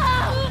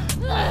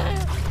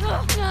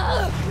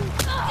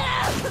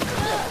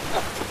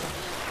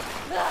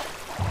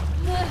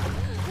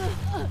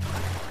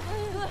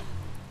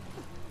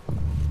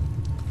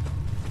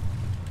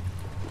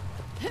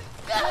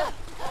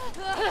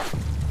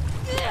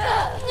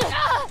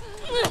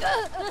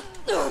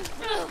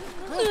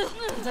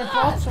 They're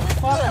both so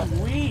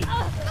fucking weak.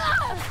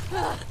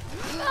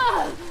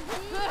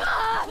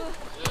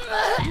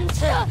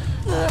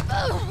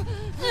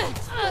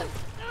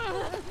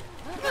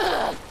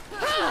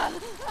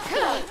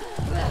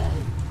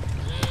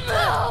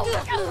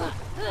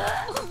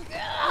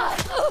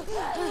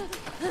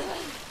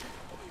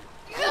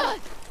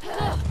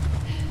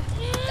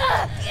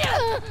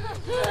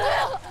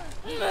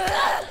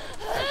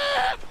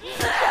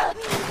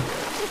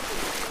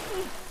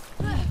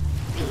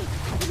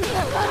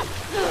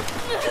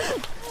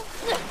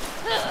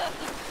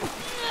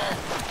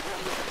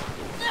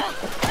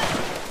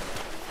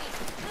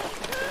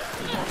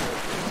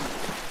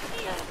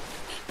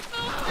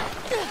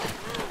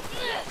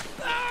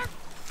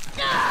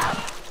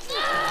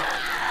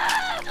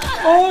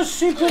 Oh,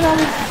 she put all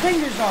his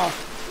fingers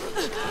off.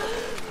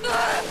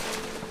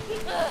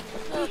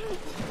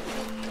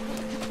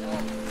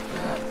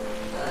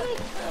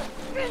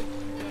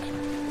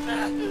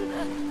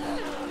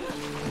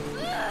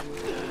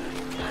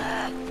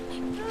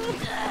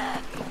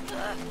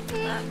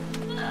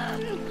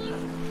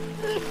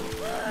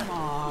 Come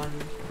on.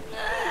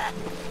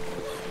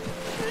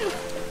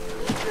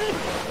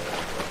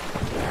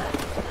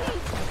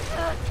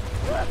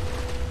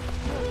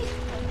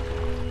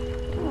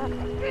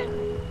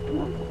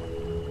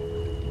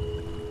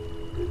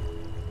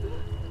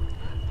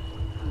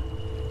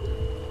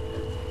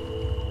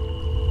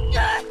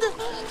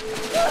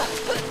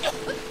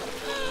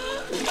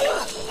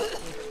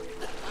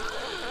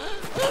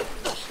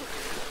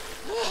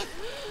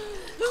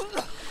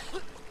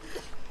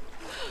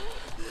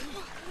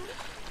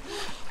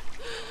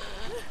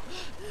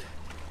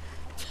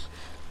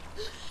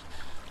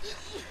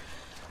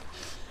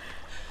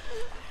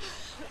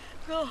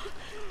 Go.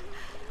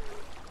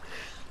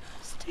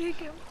 Just take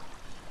him.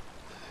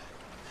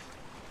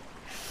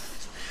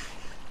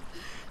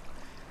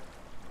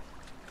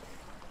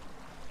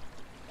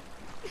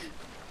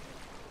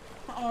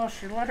 Oh,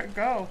 she let it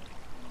go.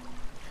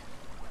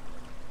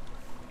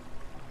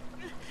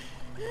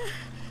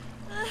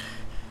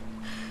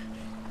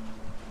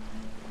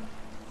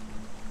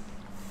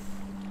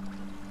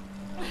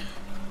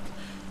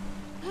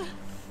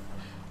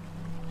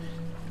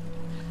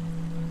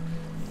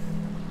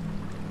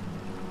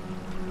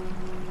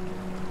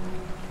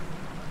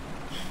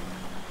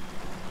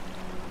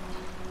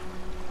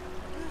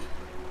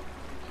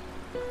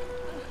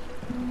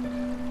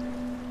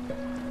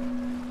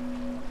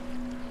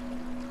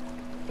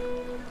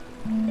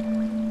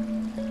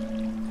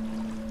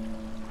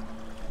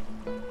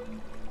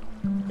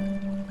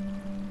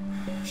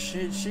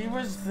 She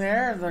was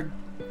there to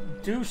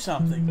do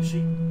something.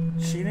 She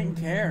didn't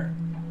care.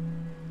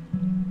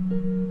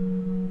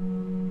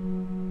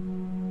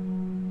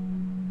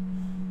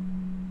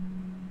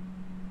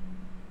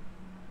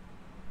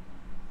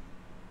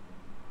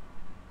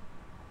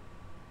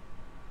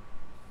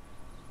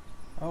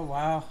 Oh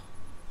wow.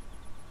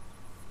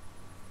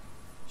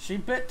 She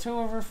bit 2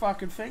 of her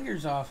fucking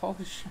fingers off.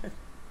 Holy shit.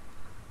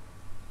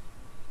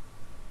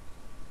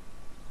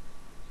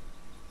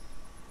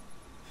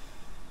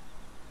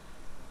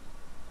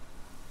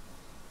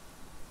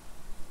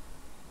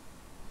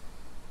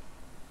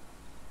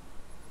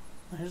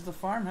 Here's the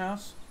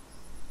farmhouse.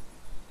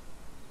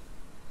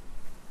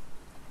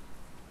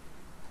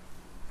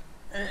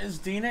 Is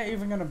Dina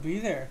even gonna be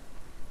there?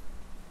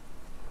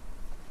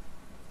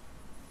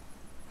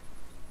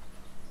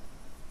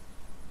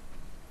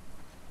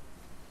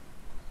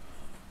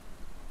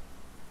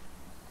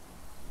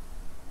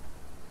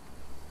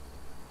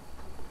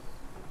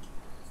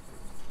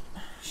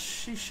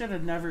 She should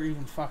have never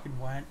even fucking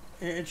went.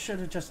 It should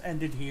have just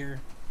ended here.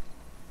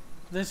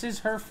 This is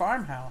her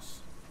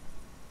farmhouse.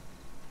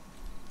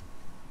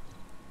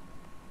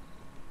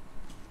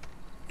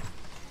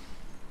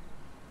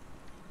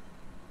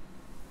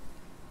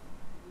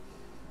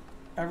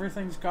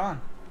 Everything's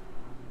gone.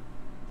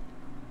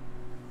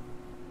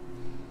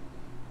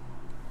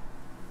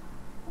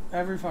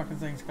 Every fucking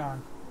thing's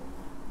gone.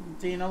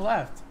 Dina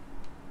left.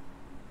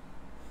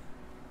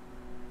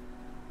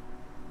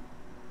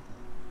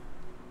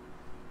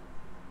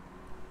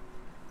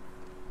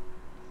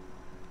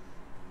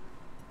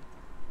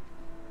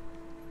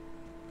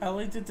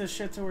 Ellie did this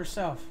shit to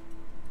herself.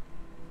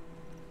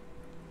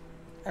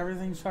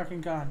 Everything's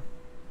fucking gone.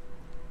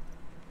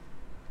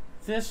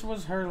 This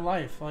was her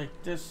life.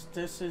 Like this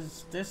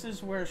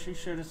is where she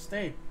should have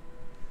stayed.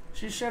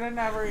 She should have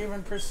never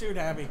even pursued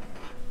Abby.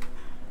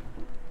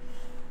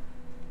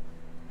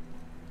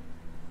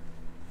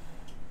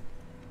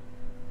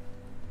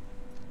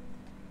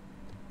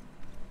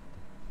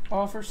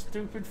 All for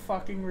stupid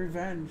fucking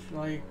revenge,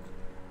 like.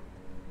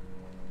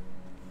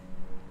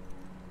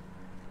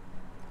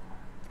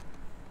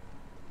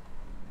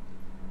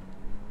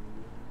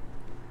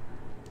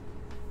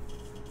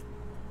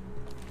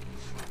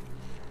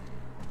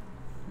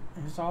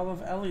 It's all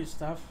of Ellie's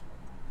stuff.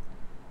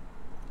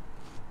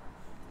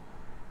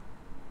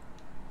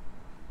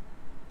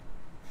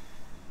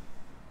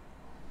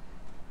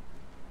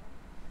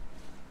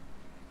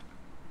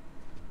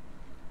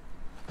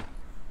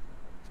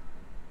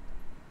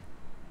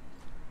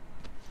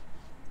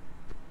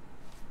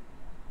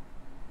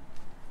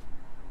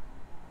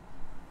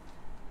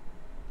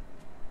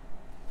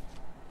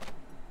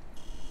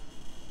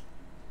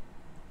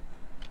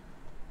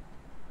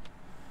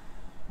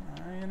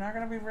 You're not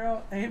gonna be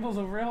able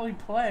to really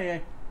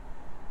play.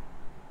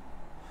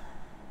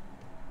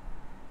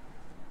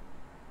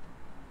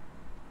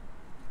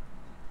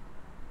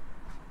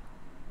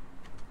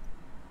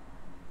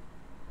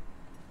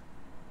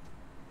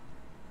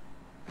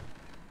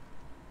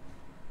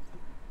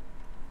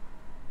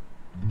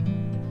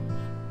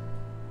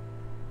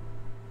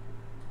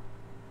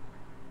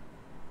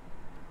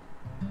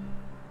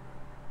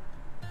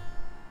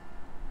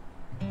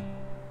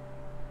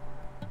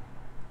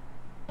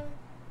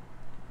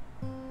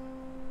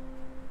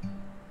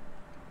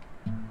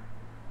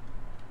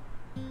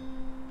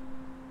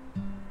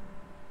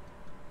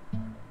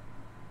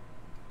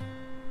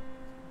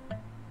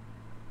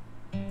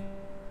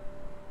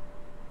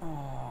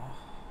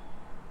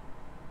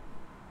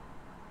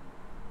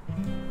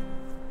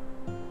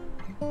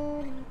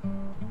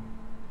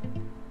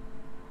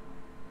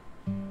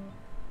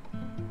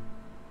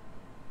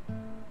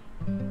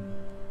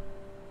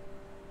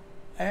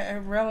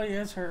 It really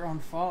is her own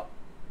fault.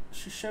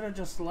 She should have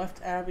just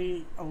left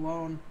Abby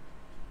alone.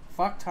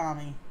 Fuck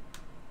Tommy.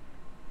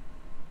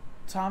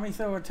 Tommy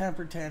threw a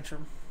temper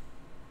tantrum.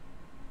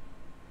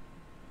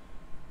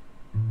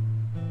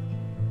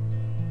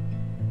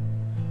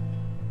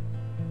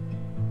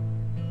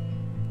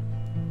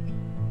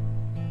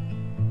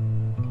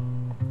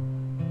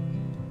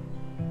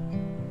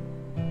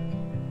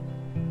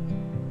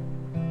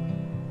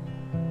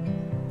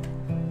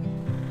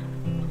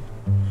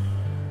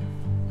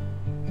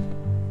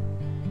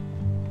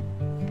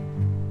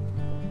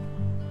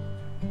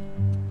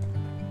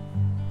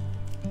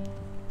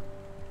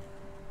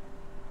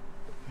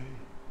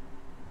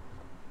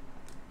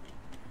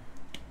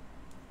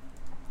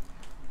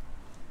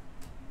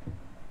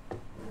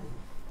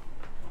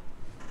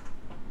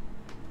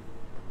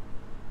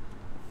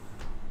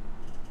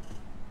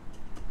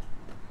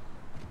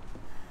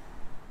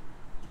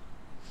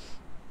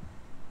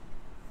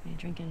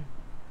 Drinking.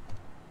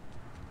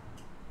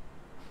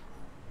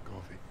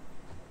 Coffee.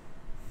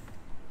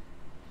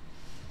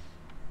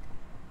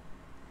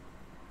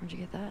 Where'd you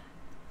get that?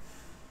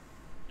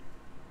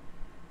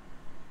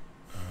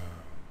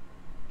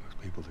 Those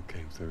people that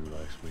came through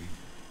last week.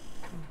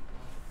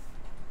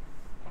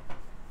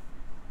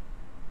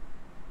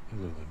 A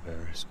little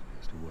embarrassed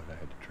as to what I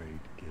had to trade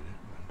to get it,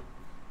 but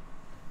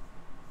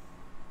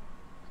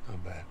it's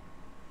not bad.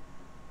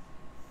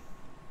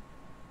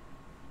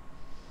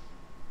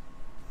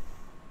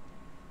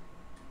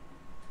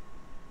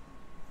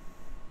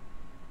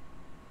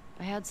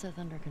 I had Seth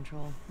under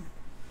control.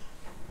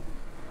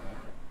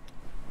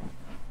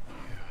 Yeah,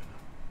 I know.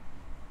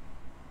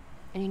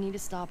 And you need to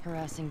stop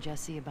harassing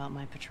Jesse about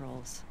my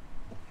patrols.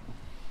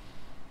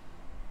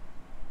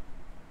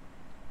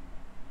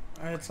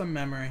 It's a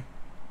memory.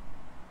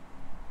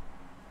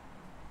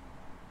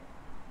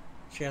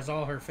 She has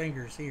all her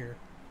fingers here.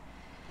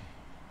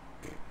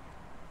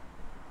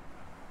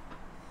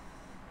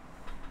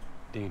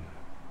 Dina.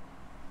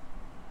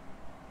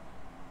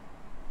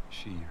 Is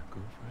she your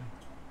girlfriend?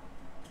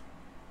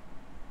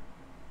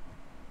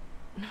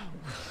 No.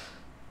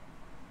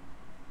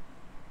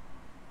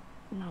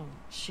 No,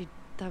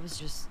 that was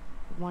just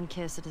one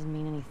kiss. It doesn't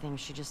mean anything.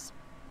 She just,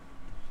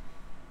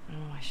 I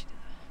don't know why she did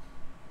that.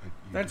 But you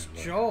That's do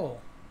love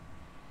Joel.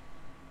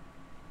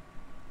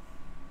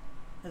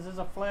 This is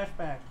a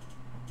flashback.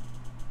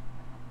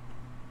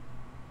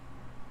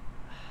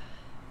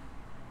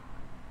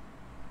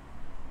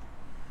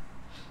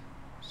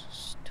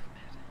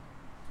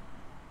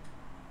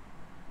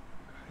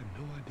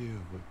 idea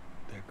what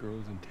that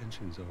girl's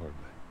intentions are,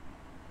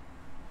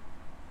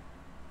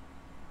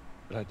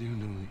 but I do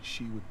know that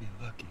she would be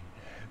lucky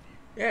to have you.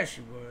 Yeah,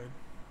 she would.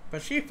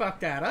 But she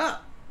fucked that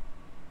up.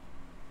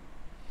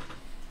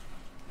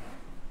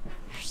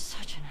 You're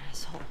such an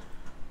asshole.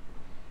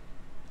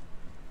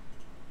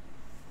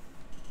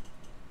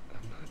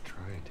 I'm not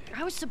trying to.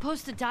 I was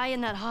supposed to die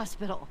in that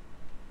hospital.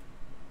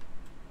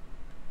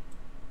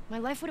 My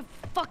life would have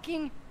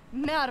fucking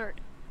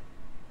mattered.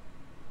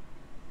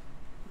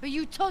 But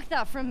you took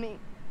that from me.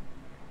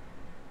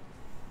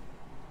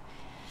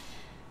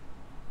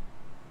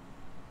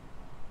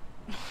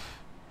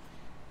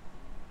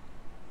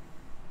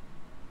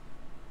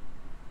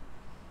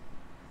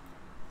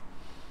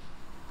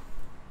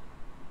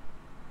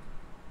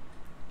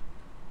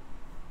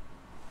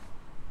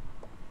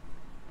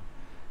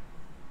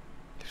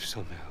 If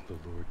somehow the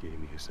Lord gave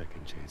me a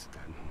second chance at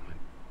that moment,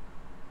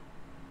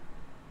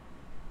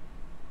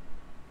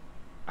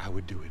 I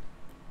would do it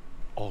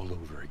all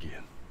over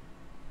again.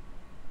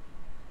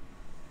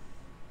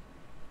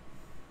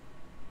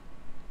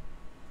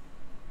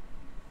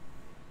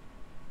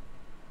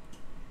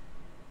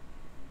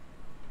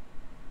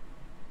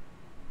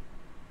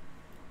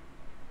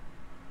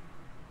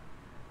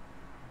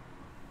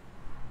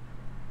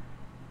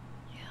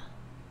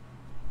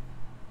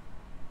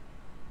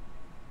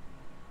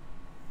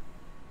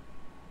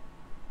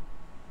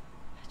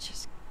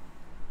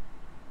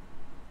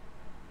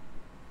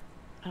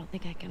 I don't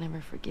think I can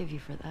ever forgive you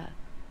for that.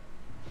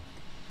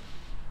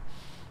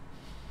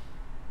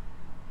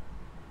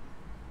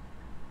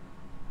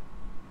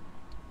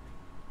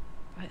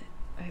 But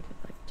I would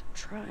like to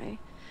try.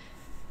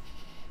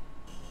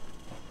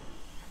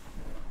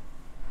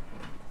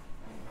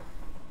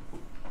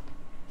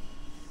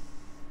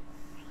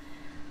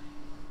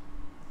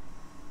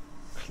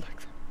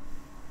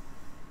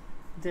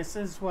 This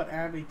is what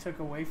Abby took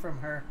away from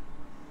her.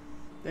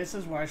 This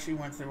is why she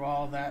went through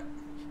all that.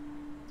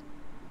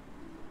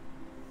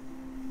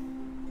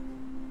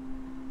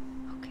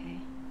 Okay.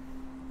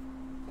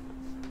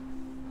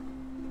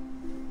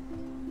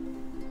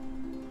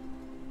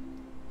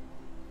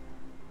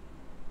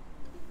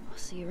 I'll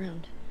see you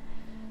around.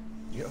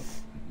 Yep.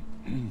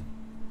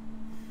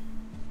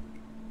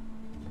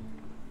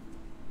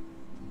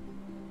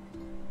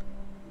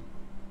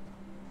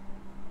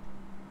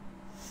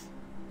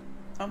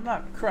 I'm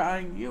not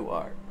crying, you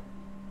are.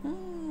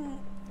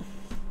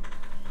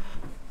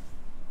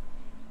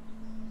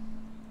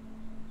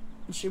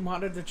 She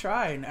wanted to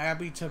try, and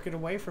Abby took it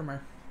away from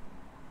her.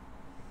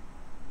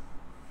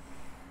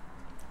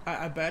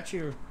 I bet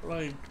you,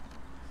 like,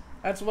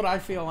 that's what I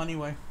feel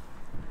anyway.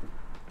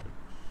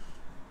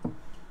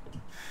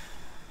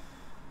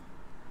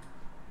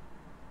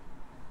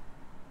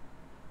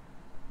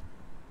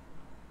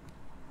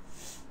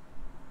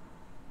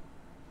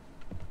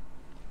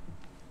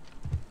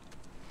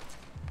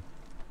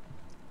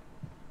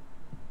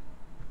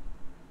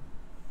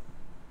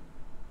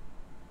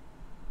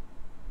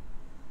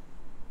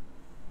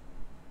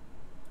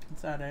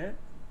 Is that it?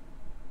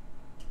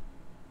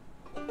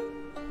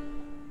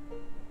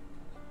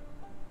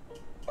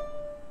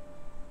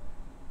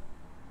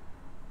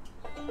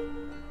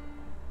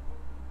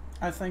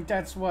 I think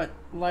that's what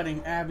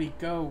letting Abby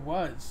go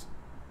was.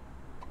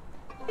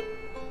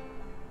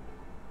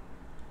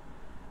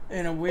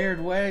 In a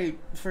weird way,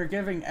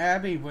 forgiving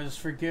Abby was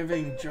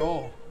forgiving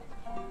Joel.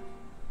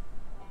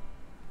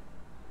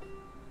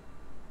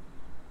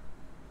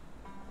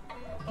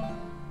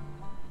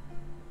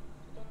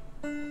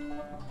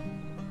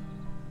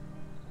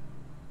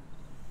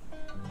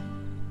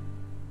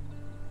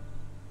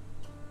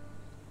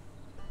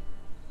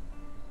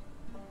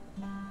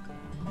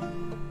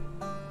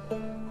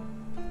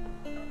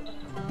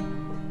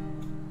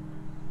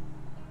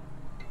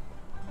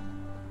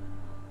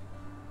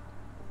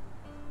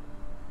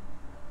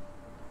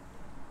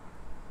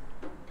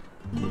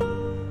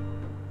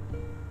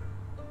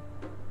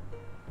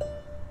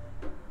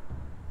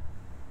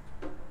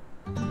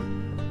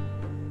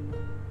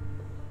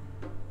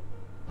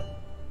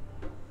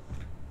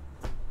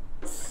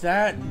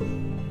 That,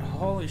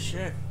 holy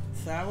shit,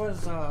 that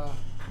was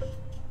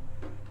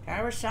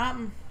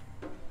something.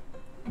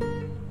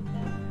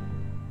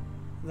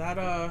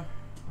 That,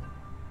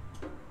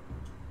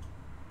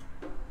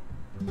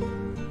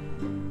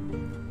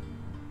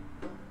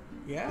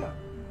 yeah.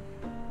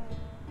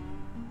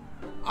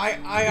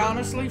 I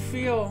honestly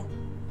feel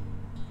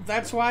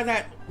that's why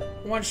that,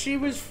 when she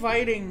was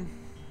fighting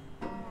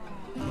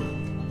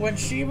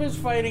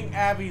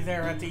Abby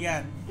there at the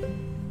end,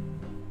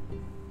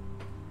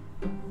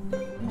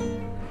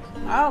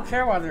 I don't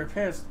care why they're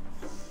pissed.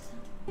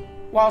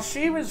 While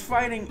she was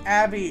fighting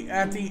Abby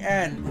at the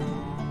end,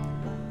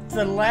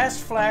 the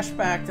last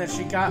flashback that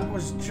she got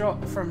was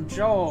from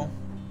Joel,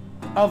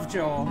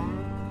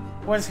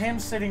 was him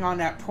sitting on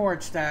that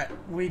porch that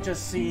we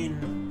just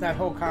seen that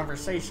whole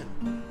conversation.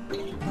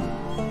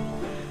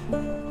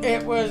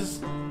 It was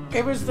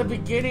the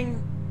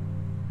beginning,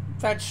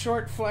 that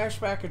short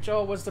flashback of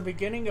Joel was the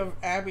beginning of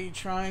Abby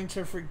trying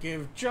to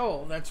forgive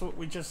Joel. That's what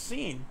we just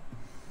seen.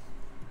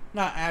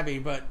 Not Abby,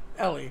 but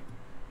Ellie.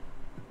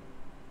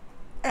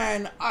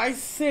 And I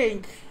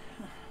think,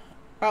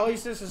 at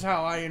least this is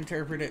how I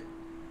interpret it,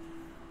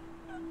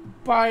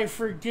 by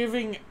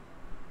forgiving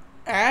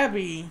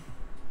Abby,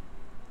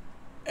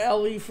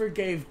 Ellie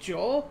forgave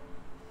Joel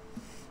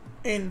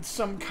in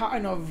some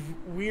kind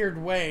of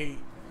weird way.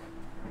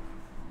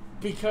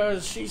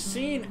 Because she's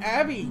seen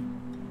Abby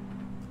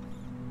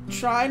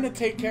trying to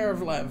take care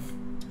of Lev.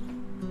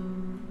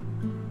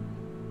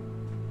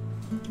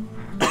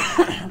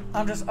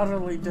 I'm just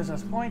utterly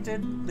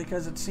disappointed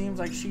because it seems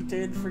like she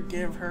did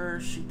forgive her.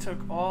 She took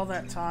all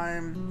that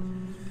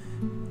time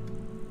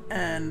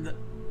and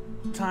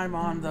time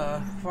on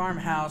the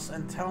farmhouse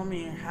and tell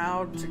me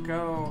how to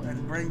go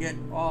and bring it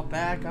all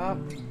back up.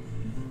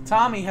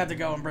 Tommy had to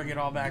go and bring it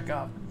all back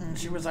up. And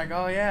she was like,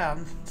 oh yeah,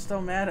 I'm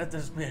still mad at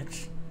this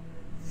bitch.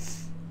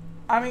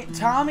 I mean,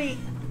 Tommy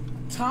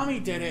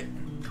did it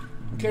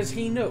because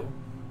he knew.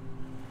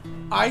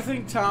 I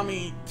think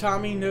Tommy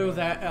knew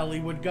that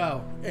Ellie would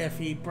go if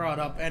he brought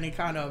up any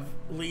kind of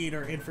lead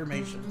or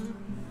information.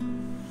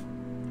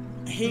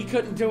 He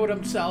couldn't do it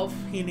himself.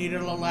 He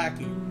needed a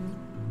lackey.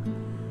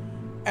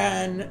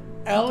 And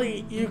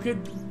Ellie, you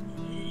could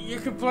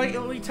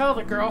blatantly tell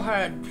the girl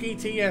had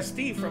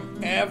PTSD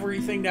from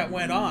everything that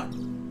went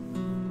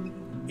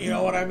on. You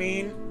know what I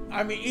mean?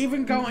 I mean,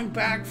 even going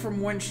back from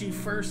when she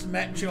first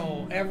met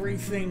Joel,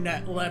 everything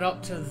that led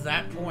up to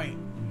that point.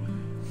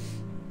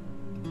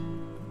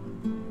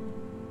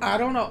 I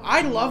don't know.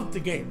 I loved the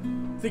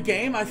game. The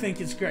game, I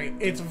think, is great.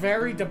 It's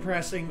very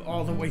depressing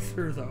all the way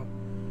through, though.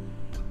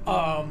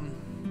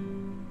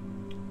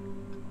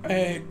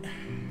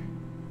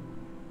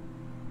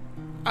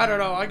 I don't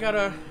know. I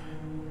gotta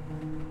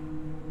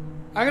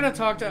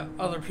talk to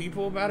other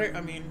people about it.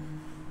 I mean,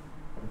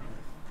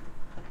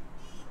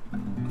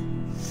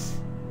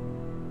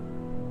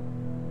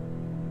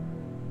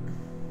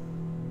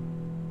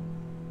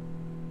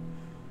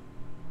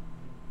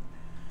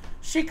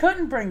 she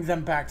couldn't bring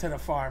them back to the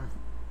farm.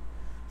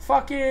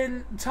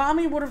 Fucking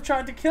Tommy would have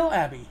tried to kill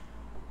Abby.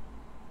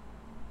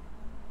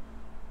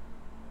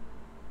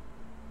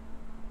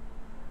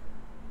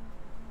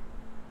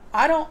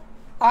 I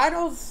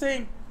don't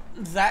think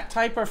that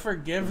type of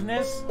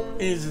forgiveness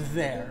is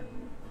there.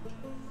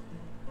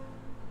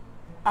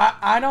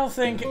 I don't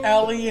think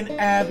Ellie and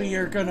Abby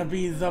are gonna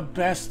be the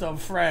best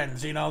of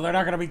friends, you know? They're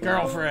not gonna be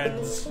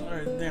girlfriends.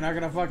 Or they're not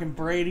gonna fucking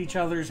braid each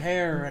other's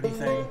hair or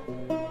anything.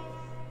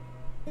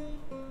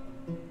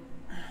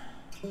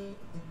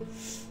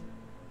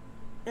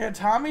 Yeah,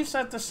 Tommy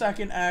set the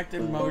second act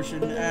in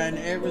motion, and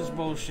it was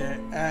bullshit,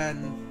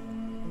 and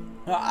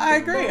I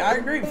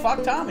agree,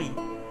 fuck Tommy.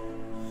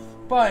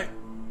 But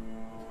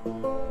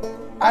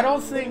I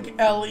don't think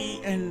Ellie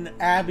and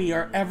Abby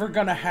are ever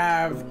gonna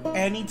have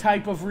any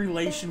type of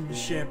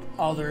relationship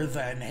other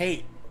than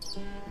hate.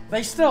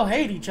 They still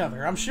hate each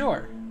other, I'm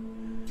sure.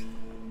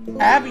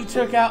 Abby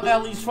took out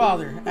Ellie's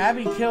father.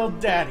 Abby killed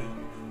Daddy.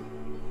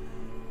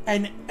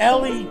 And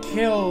Ellie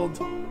killed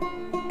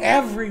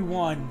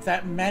everyone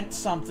that meant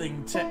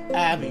something to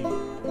Abby.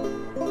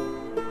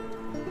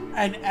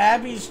 And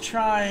Abby's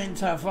trying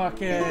to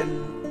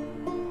fucking...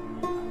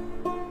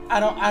 I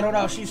don't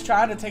know. She's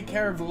trying to take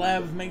care of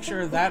Lev, make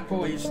sure that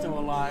boy is still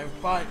alive,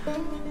 but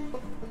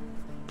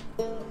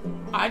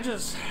I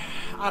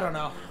don't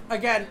know.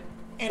 Again,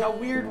 in a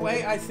weird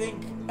way, I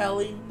think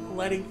Ellie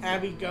letting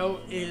Abby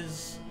go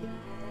is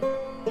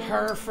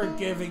her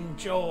forgiving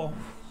Joel.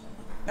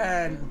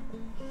 And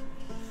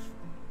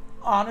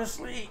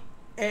honestly,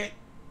 it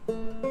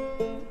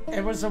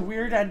was a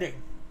weird ending.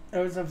 It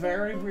was a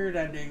very weird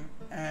ending,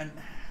 and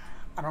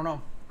I don't know.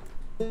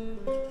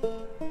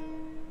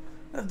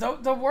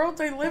 The world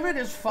they live in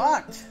is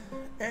fucked.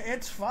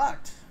 It's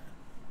fucked.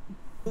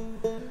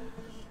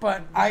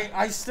 But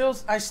I still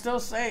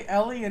say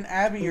Ellie and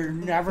Abby are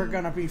never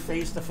gonna be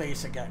face to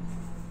face again.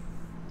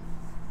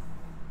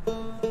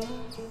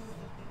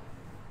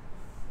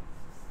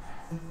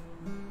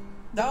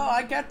 No,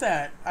 I get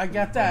that.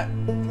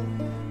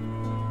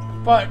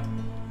 But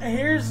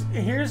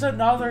here's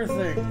another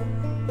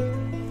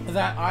thing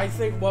that I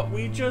think what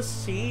we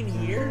just seen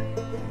here,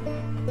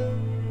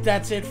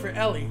 that's it for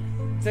Ellie.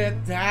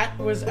 That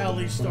was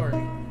Ellie's story.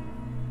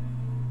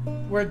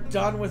 We're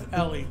done with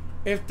Ellie.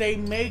 If they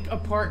make a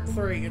part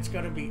 3, it's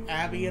gonna be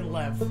Abby and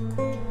Lev.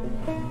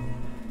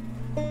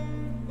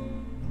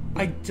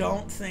 I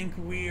don't think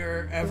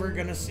we're ever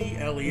gonna see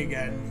Ellie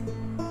again.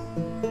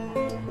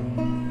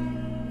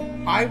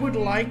 I would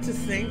like to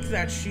think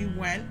that she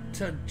went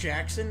to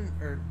Jackson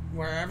or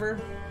wherever,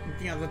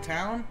 you know, the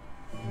town.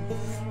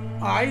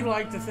 I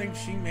like to think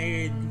she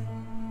made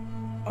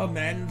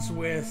amends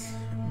with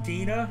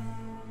Dina.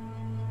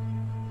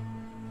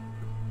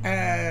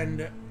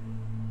 And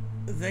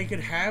they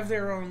could have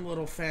their own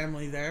little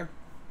family there.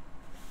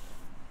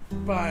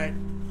 But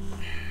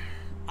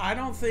I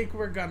don't think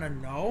we're gonna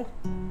know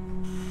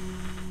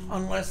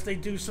unless they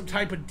do some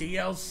type of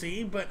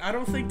DLC, but I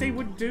don't think they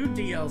would do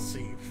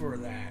DLC for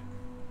that.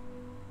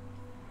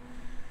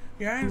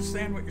 Yeah, I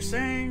understand what you're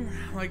saying.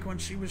 Like when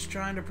she was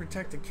trying to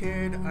protect the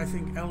kid, I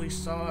think Ellie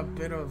saw a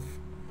bit of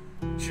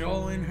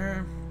Joel in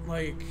her.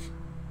 Like,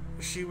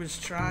 she was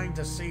trying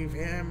to save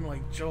him,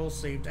 like Joel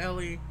saved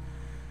Ellie.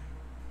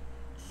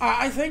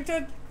 I think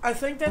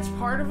that's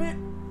part of it.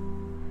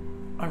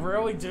 I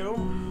really do.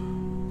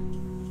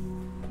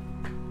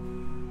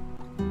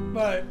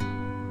 But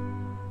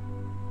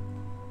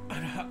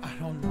I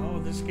don't know.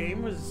 This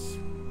game is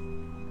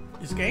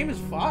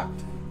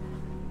fucked.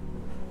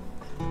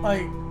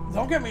 Like,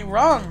 don't get me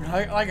wrong.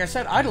 Like I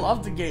said, I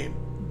love the game.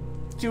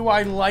 Do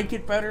I like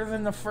it better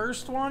than the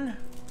first one?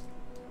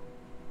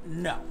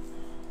 No.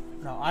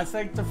 No, I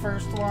think the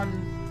first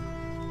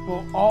one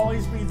will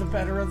always be the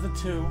better of the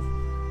two.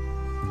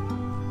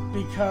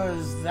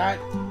 Because that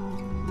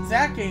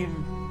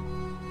game,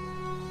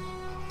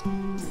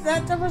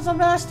 that was a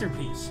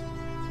masterpiece.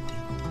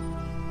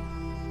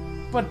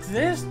 But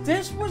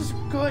this was a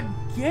good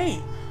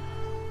game.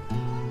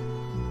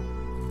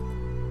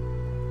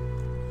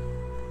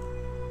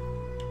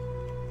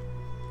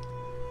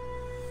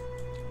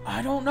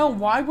 I don't know,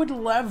 why would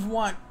Lev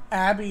want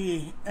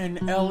Abby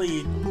and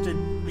Ellie to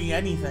be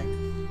anything?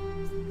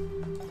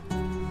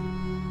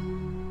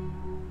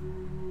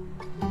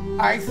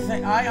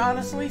 I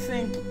honestly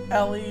think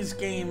Ellie's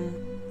time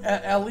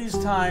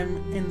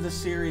in the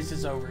series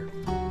is over.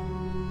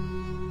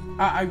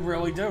 I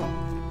really do.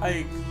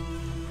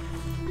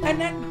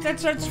 And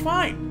that's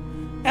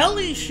fine.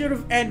 Ellie should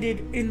have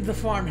ended in the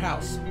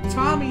farmhouse.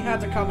 Tommy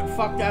had to come and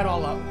fuck that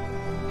all up.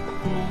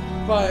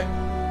 But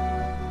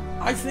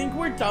I think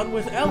we're done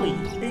with Ellie.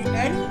 In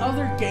any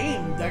other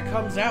game that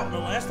comes out in The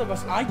Last of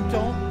Us, I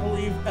don't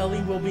believe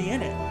Ellie will be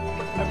in it.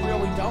 I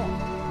really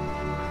don't.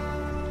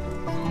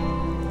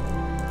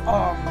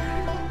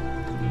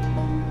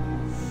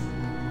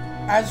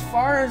 As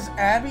far as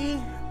Abby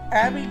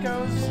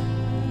goes,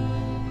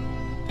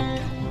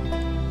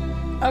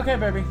 okay,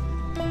 baby.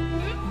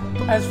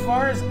 As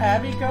far as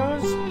Abby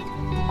goes,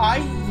 I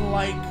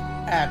like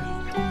Abby.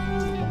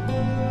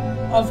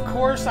 Of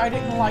course, I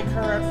didn't like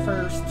her at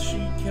first.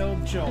 She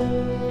killed Joel.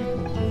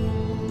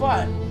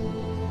 But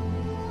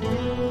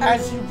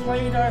as you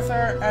played with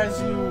her, as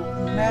you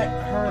met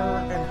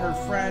her and her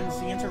friends,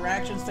 the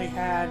interactions they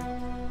had,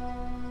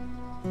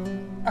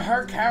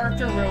 her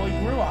character really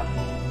grew on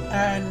me.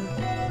 And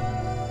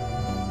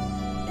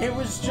it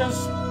was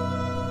just...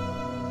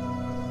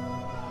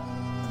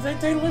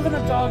 They live in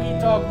a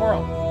dog-eat-dog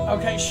world.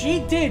 Okay? She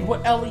did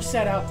what Ellie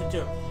set out to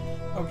do.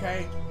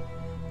 Okay?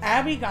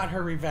 Abby got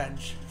her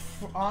revenge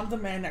on the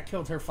man that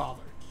killed her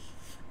father.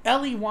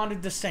 Ellie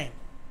wanted the same.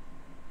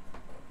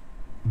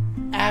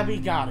 Abby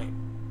got it.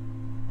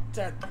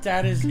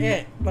 That is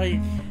it. Like...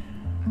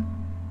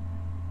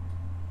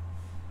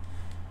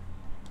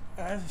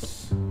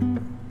 That's...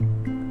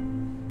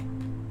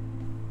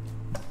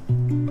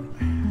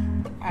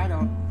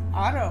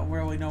 I don't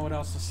really know what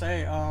else to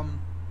say.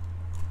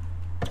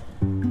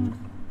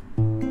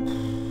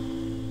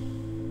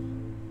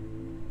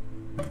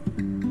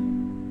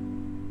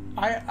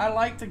 I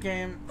like the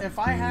game. If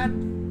I had...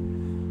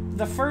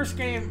 The first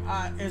game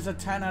is a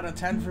 10 out of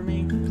 10 for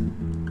me.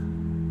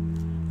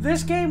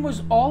 This game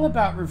was all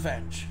about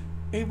revenge.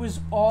 It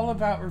was all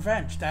about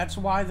revenge. That's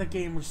why the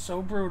game was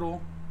so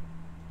brutal.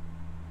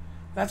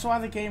 That's why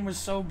the game was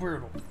so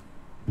brutal.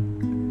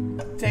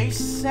 They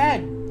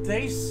said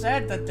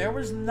that there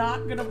was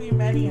not going to be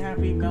many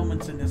happy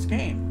moments in this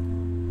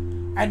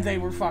game. And they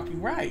were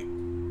fucking right.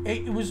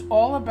 It was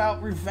all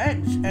about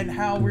revenge and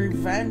how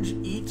revenge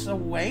eats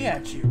away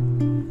at you.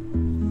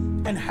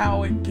 And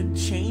how it can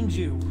change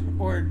you.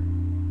 Or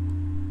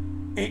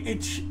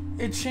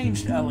it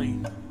changed Ellie.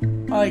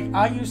 Like,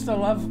 I used to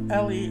love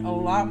Ellie a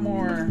lot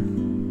more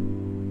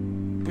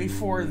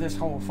before this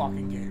whole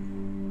fucking game.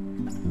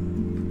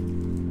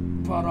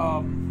 But,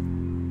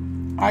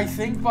 I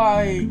think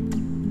by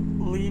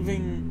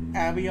leaving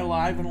Abby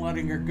alive and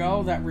letting her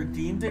go, that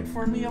redeemed it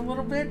for me a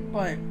little bit,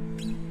 but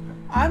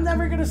I'm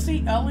never gonna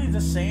see Ellie the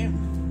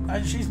same.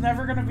 She's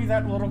never gonna be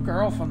that little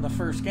girl from the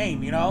first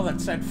game, you know, that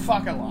said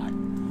fuck a lot.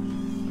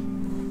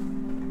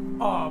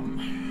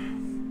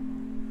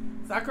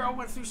 That girl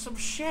went through some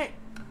shit.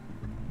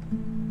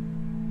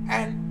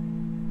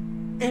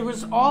 And it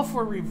was all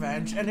for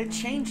revenge, and it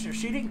changed her.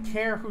 She didn't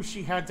care who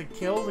she had to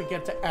kill to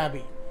get to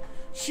Abby.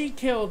 She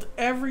killed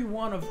every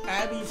one of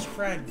Abby's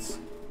friends.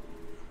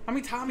 I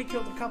mean, Tommy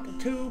killed a couple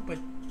too, but,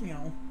 you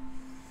know.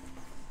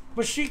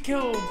 But she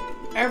killed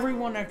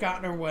everyone that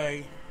got in her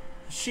way.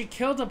 She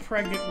killed a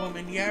pregnant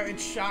woman. Yeah, it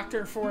shocked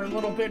her for a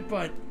little bit,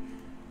 but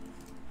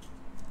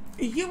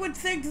you would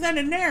think then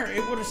and there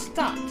it would have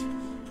stopped.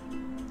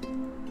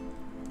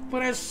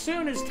 But as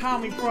soon as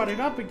Tommy brought it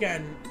up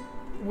again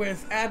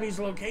with Abby's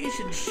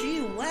location, she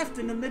left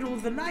in the middle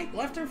of the night,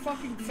 left her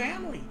fucking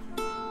family.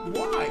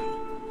 Why?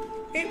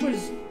 It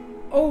was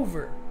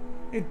over.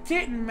 It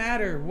didn't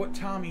matter what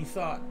Tommy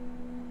thought.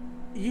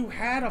 You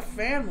had a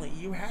family.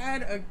 You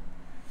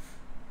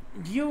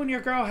and your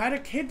girl had a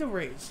kid to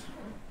raise.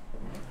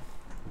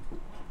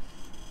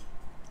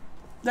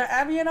 The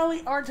Abby and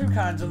Ellie are two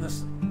sides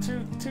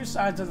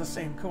of the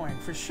same coin,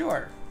 for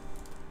sure.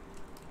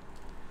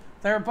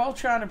 They're both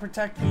trying to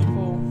protect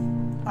people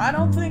I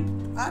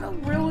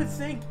don't really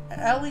think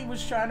Ellie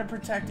was trying to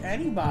protect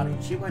anybody.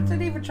 She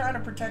wasn't even trying to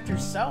protect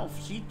herself.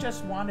 She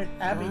just wanted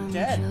Abby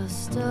dead.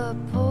 Just a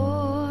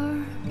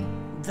poor,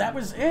 that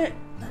was it.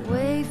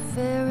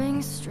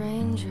 Wayfaring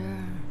stranger.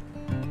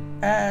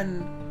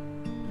 And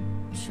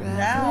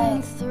now,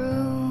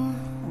 through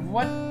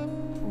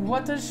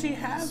what does she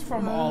have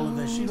from all of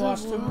this? She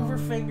lost 2 of her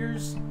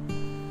fingers.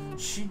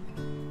 She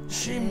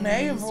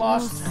may have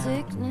lost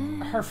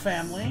her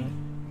family.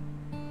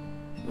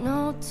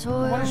 No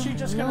toil, what is she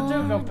just gonna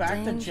do? Go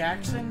back to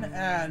Jackson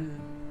and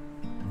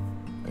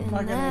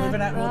fucking live in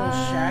that little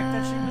shack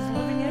that she was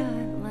living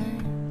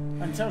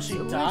in until she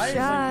dies?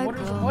 Like,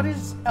 what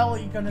is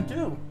Ellie gonna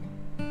do?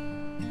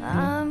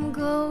 I'm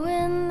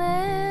going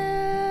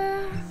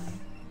there.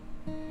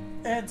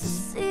 It's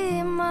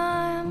see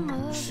my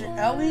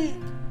mother.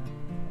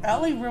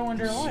 Ellie ruined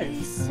her life.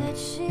 She said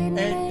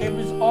It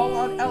was all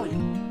on Ellie.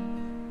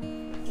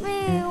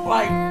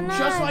 Like,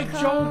 just like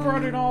Joel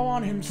brought it all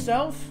on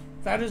himself.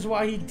 That is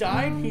why he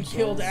died. He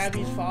killed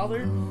Abby's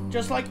father.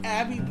 Just like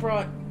Abby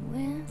brought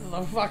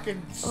the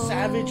fucking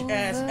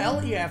savage-ass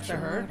Ellie after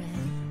her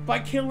by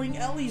killing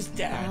Ellie's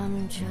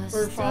dad,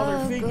 or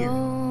father figure.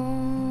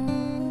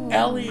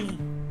 Ellie,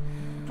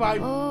 by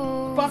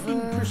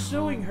fucking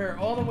pursuing her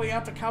all the way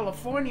out to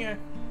California,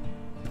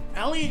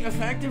 Ellie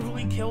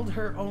effectively killed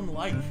her own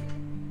life.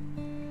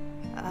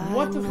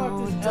 What the fuck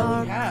does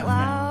Ellie have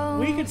now?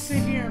 We could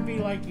sit here and be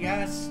like,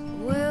 yes,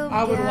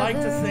 I would like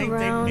to think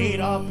they made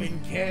up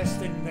and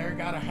kissed and they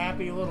got a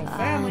happy little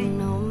family.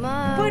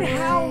 But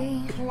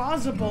how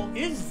plausible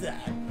is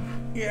that?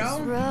 You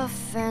know?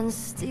 Rough and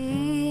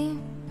steep.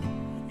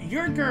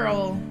 Your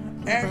girl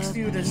asked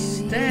you to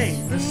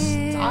stay, to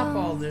stop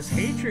all this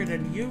hatred,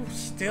 and you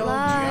still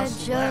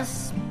just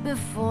left.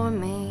 Before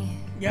me.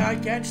 Yeah, I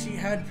get she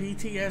had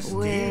PTSD.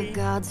 Where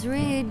God's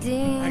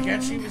redeemed. I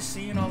get she was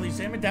seeing all these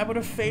images. That would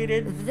have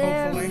faded,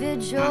 hopefully.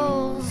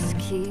 Vigils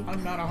keep.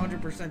 I'm not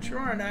 100% sure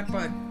on that,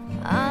 but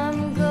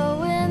I'm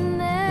going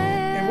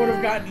there. it would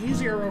have gotten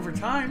easier over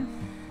time.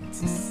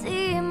 To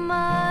see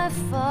my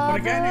father.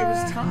 But again, it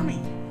was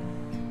Tommy.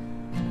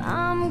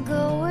 I'm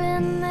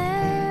going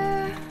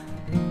there.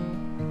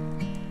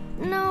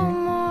 No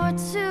more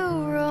to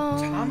roam.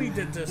 Tommy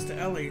did this to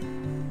Ellie.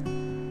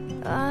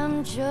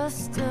 I'm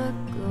just a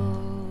going.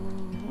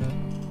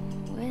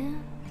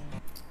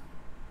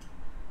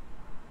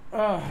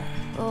 Oh,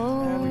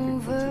 yeah, we can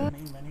go to Over. the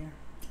main menu.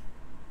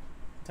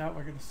 Doubt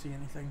we're gonna see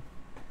anything.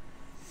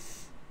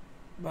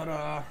 But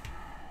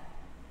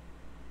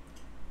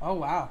oh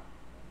wow.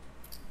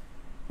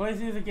 Play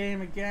through the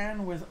game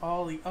again with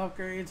all the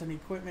upgrades and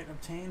equipment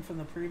obtained from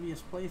the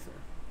previous playthrough.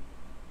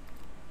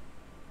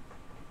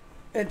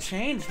 It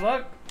changed,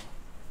 look.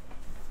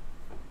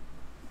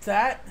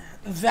 That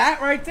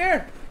right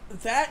there.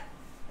 That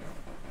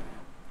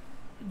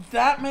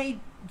may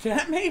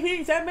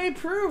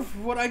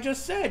prove what I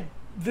just said.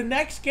 The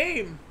next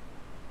game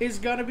is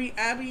gonna be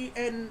Abby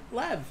and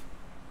Lev.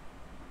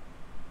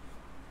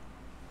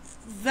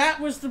 That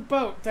was the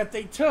boat that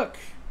they took.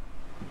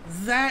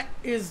 That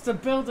is the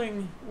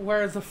building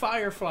where the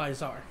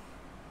Fireflies are.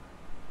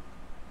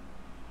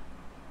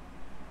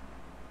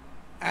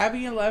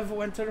 Abby and Lev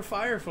went to the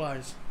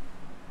Fireflies.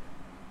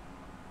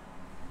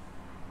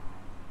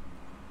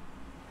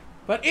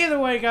 But either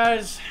way,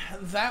 guys,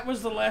 that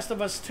was The Last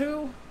of Us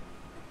 2.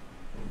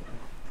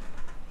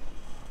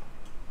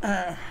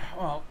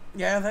 Well,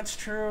 yeah, that's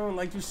true.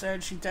 Like you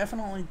said, she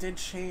definitely did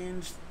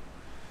change.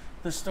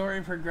 The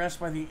story progressed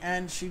by the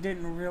end. She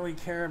didn't really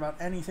care about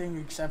anything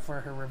except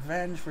for her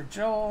revenge for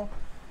Joel.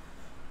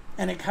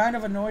 And it kind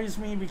of annoys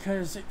me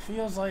because it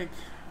feels like,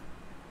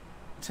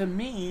 to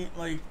me,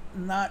 like,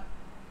 not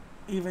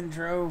even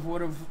Joel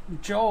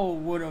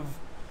would have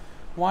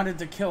wanted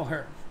to kill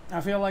her. I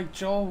feel like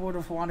Joel would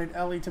have wanted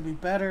Ellie to be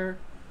better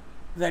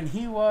than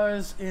he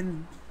was,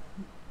 and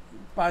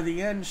by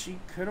the end she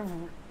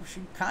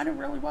kind of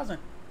really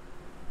wasn't.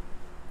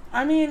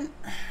 I mean,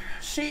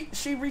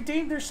 she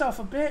redeemed herself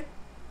a bit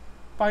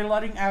by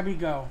letting Abby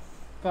go,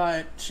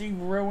 but she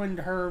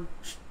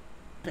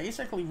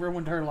basically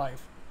ruined her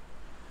life.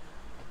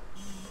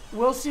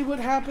 We'll see what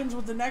happens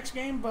with the next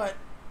game, but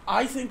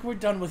I think we're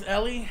done with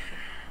Ellie.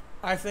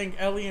 I think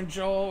Ellie and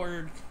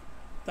Joel,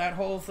 that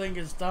whole thing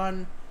is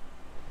done.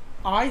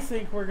 I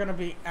think we're going to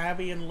be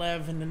Abby and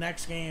Lev in the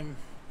next game,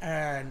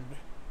 and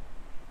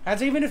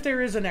that's even if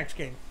there is a next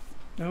game.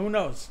 Who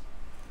knows?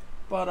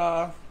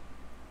 But,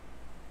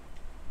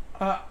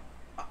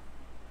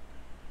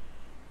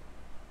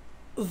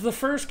 the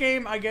first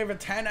game, I gave a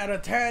 10 out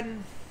of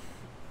 10.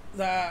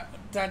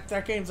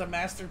 That game's a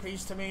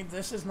masterpiece to me.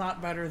 This is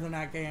not better than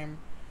that game.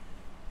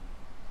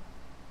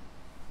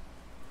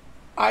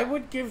 I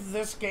would give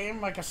this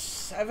game like a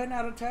 7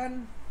 out of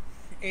 10.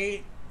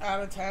 8 out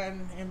of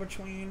 10, in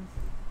between.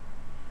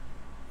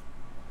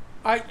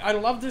 I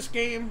love this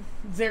game.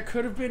 There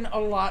could have been a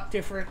lot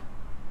different.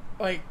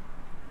 Like,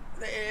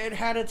 it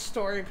had its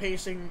story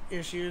pacing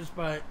issues,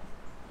 but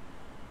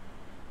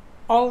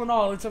all in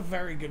all, it's a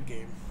very good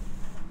game.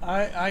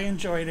 I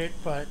enjoyed it,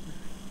 but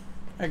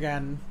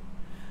again,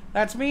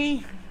 That's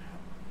me.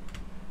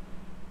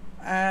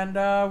 And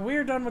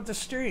we're done with the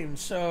stream.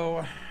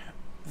 So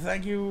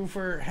thank you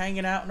for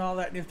hanging out and all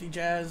that nifty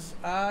jazz.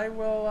 I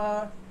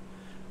will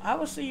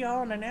see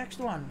y'all in the next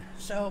one.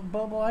 So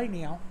bye bye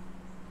now.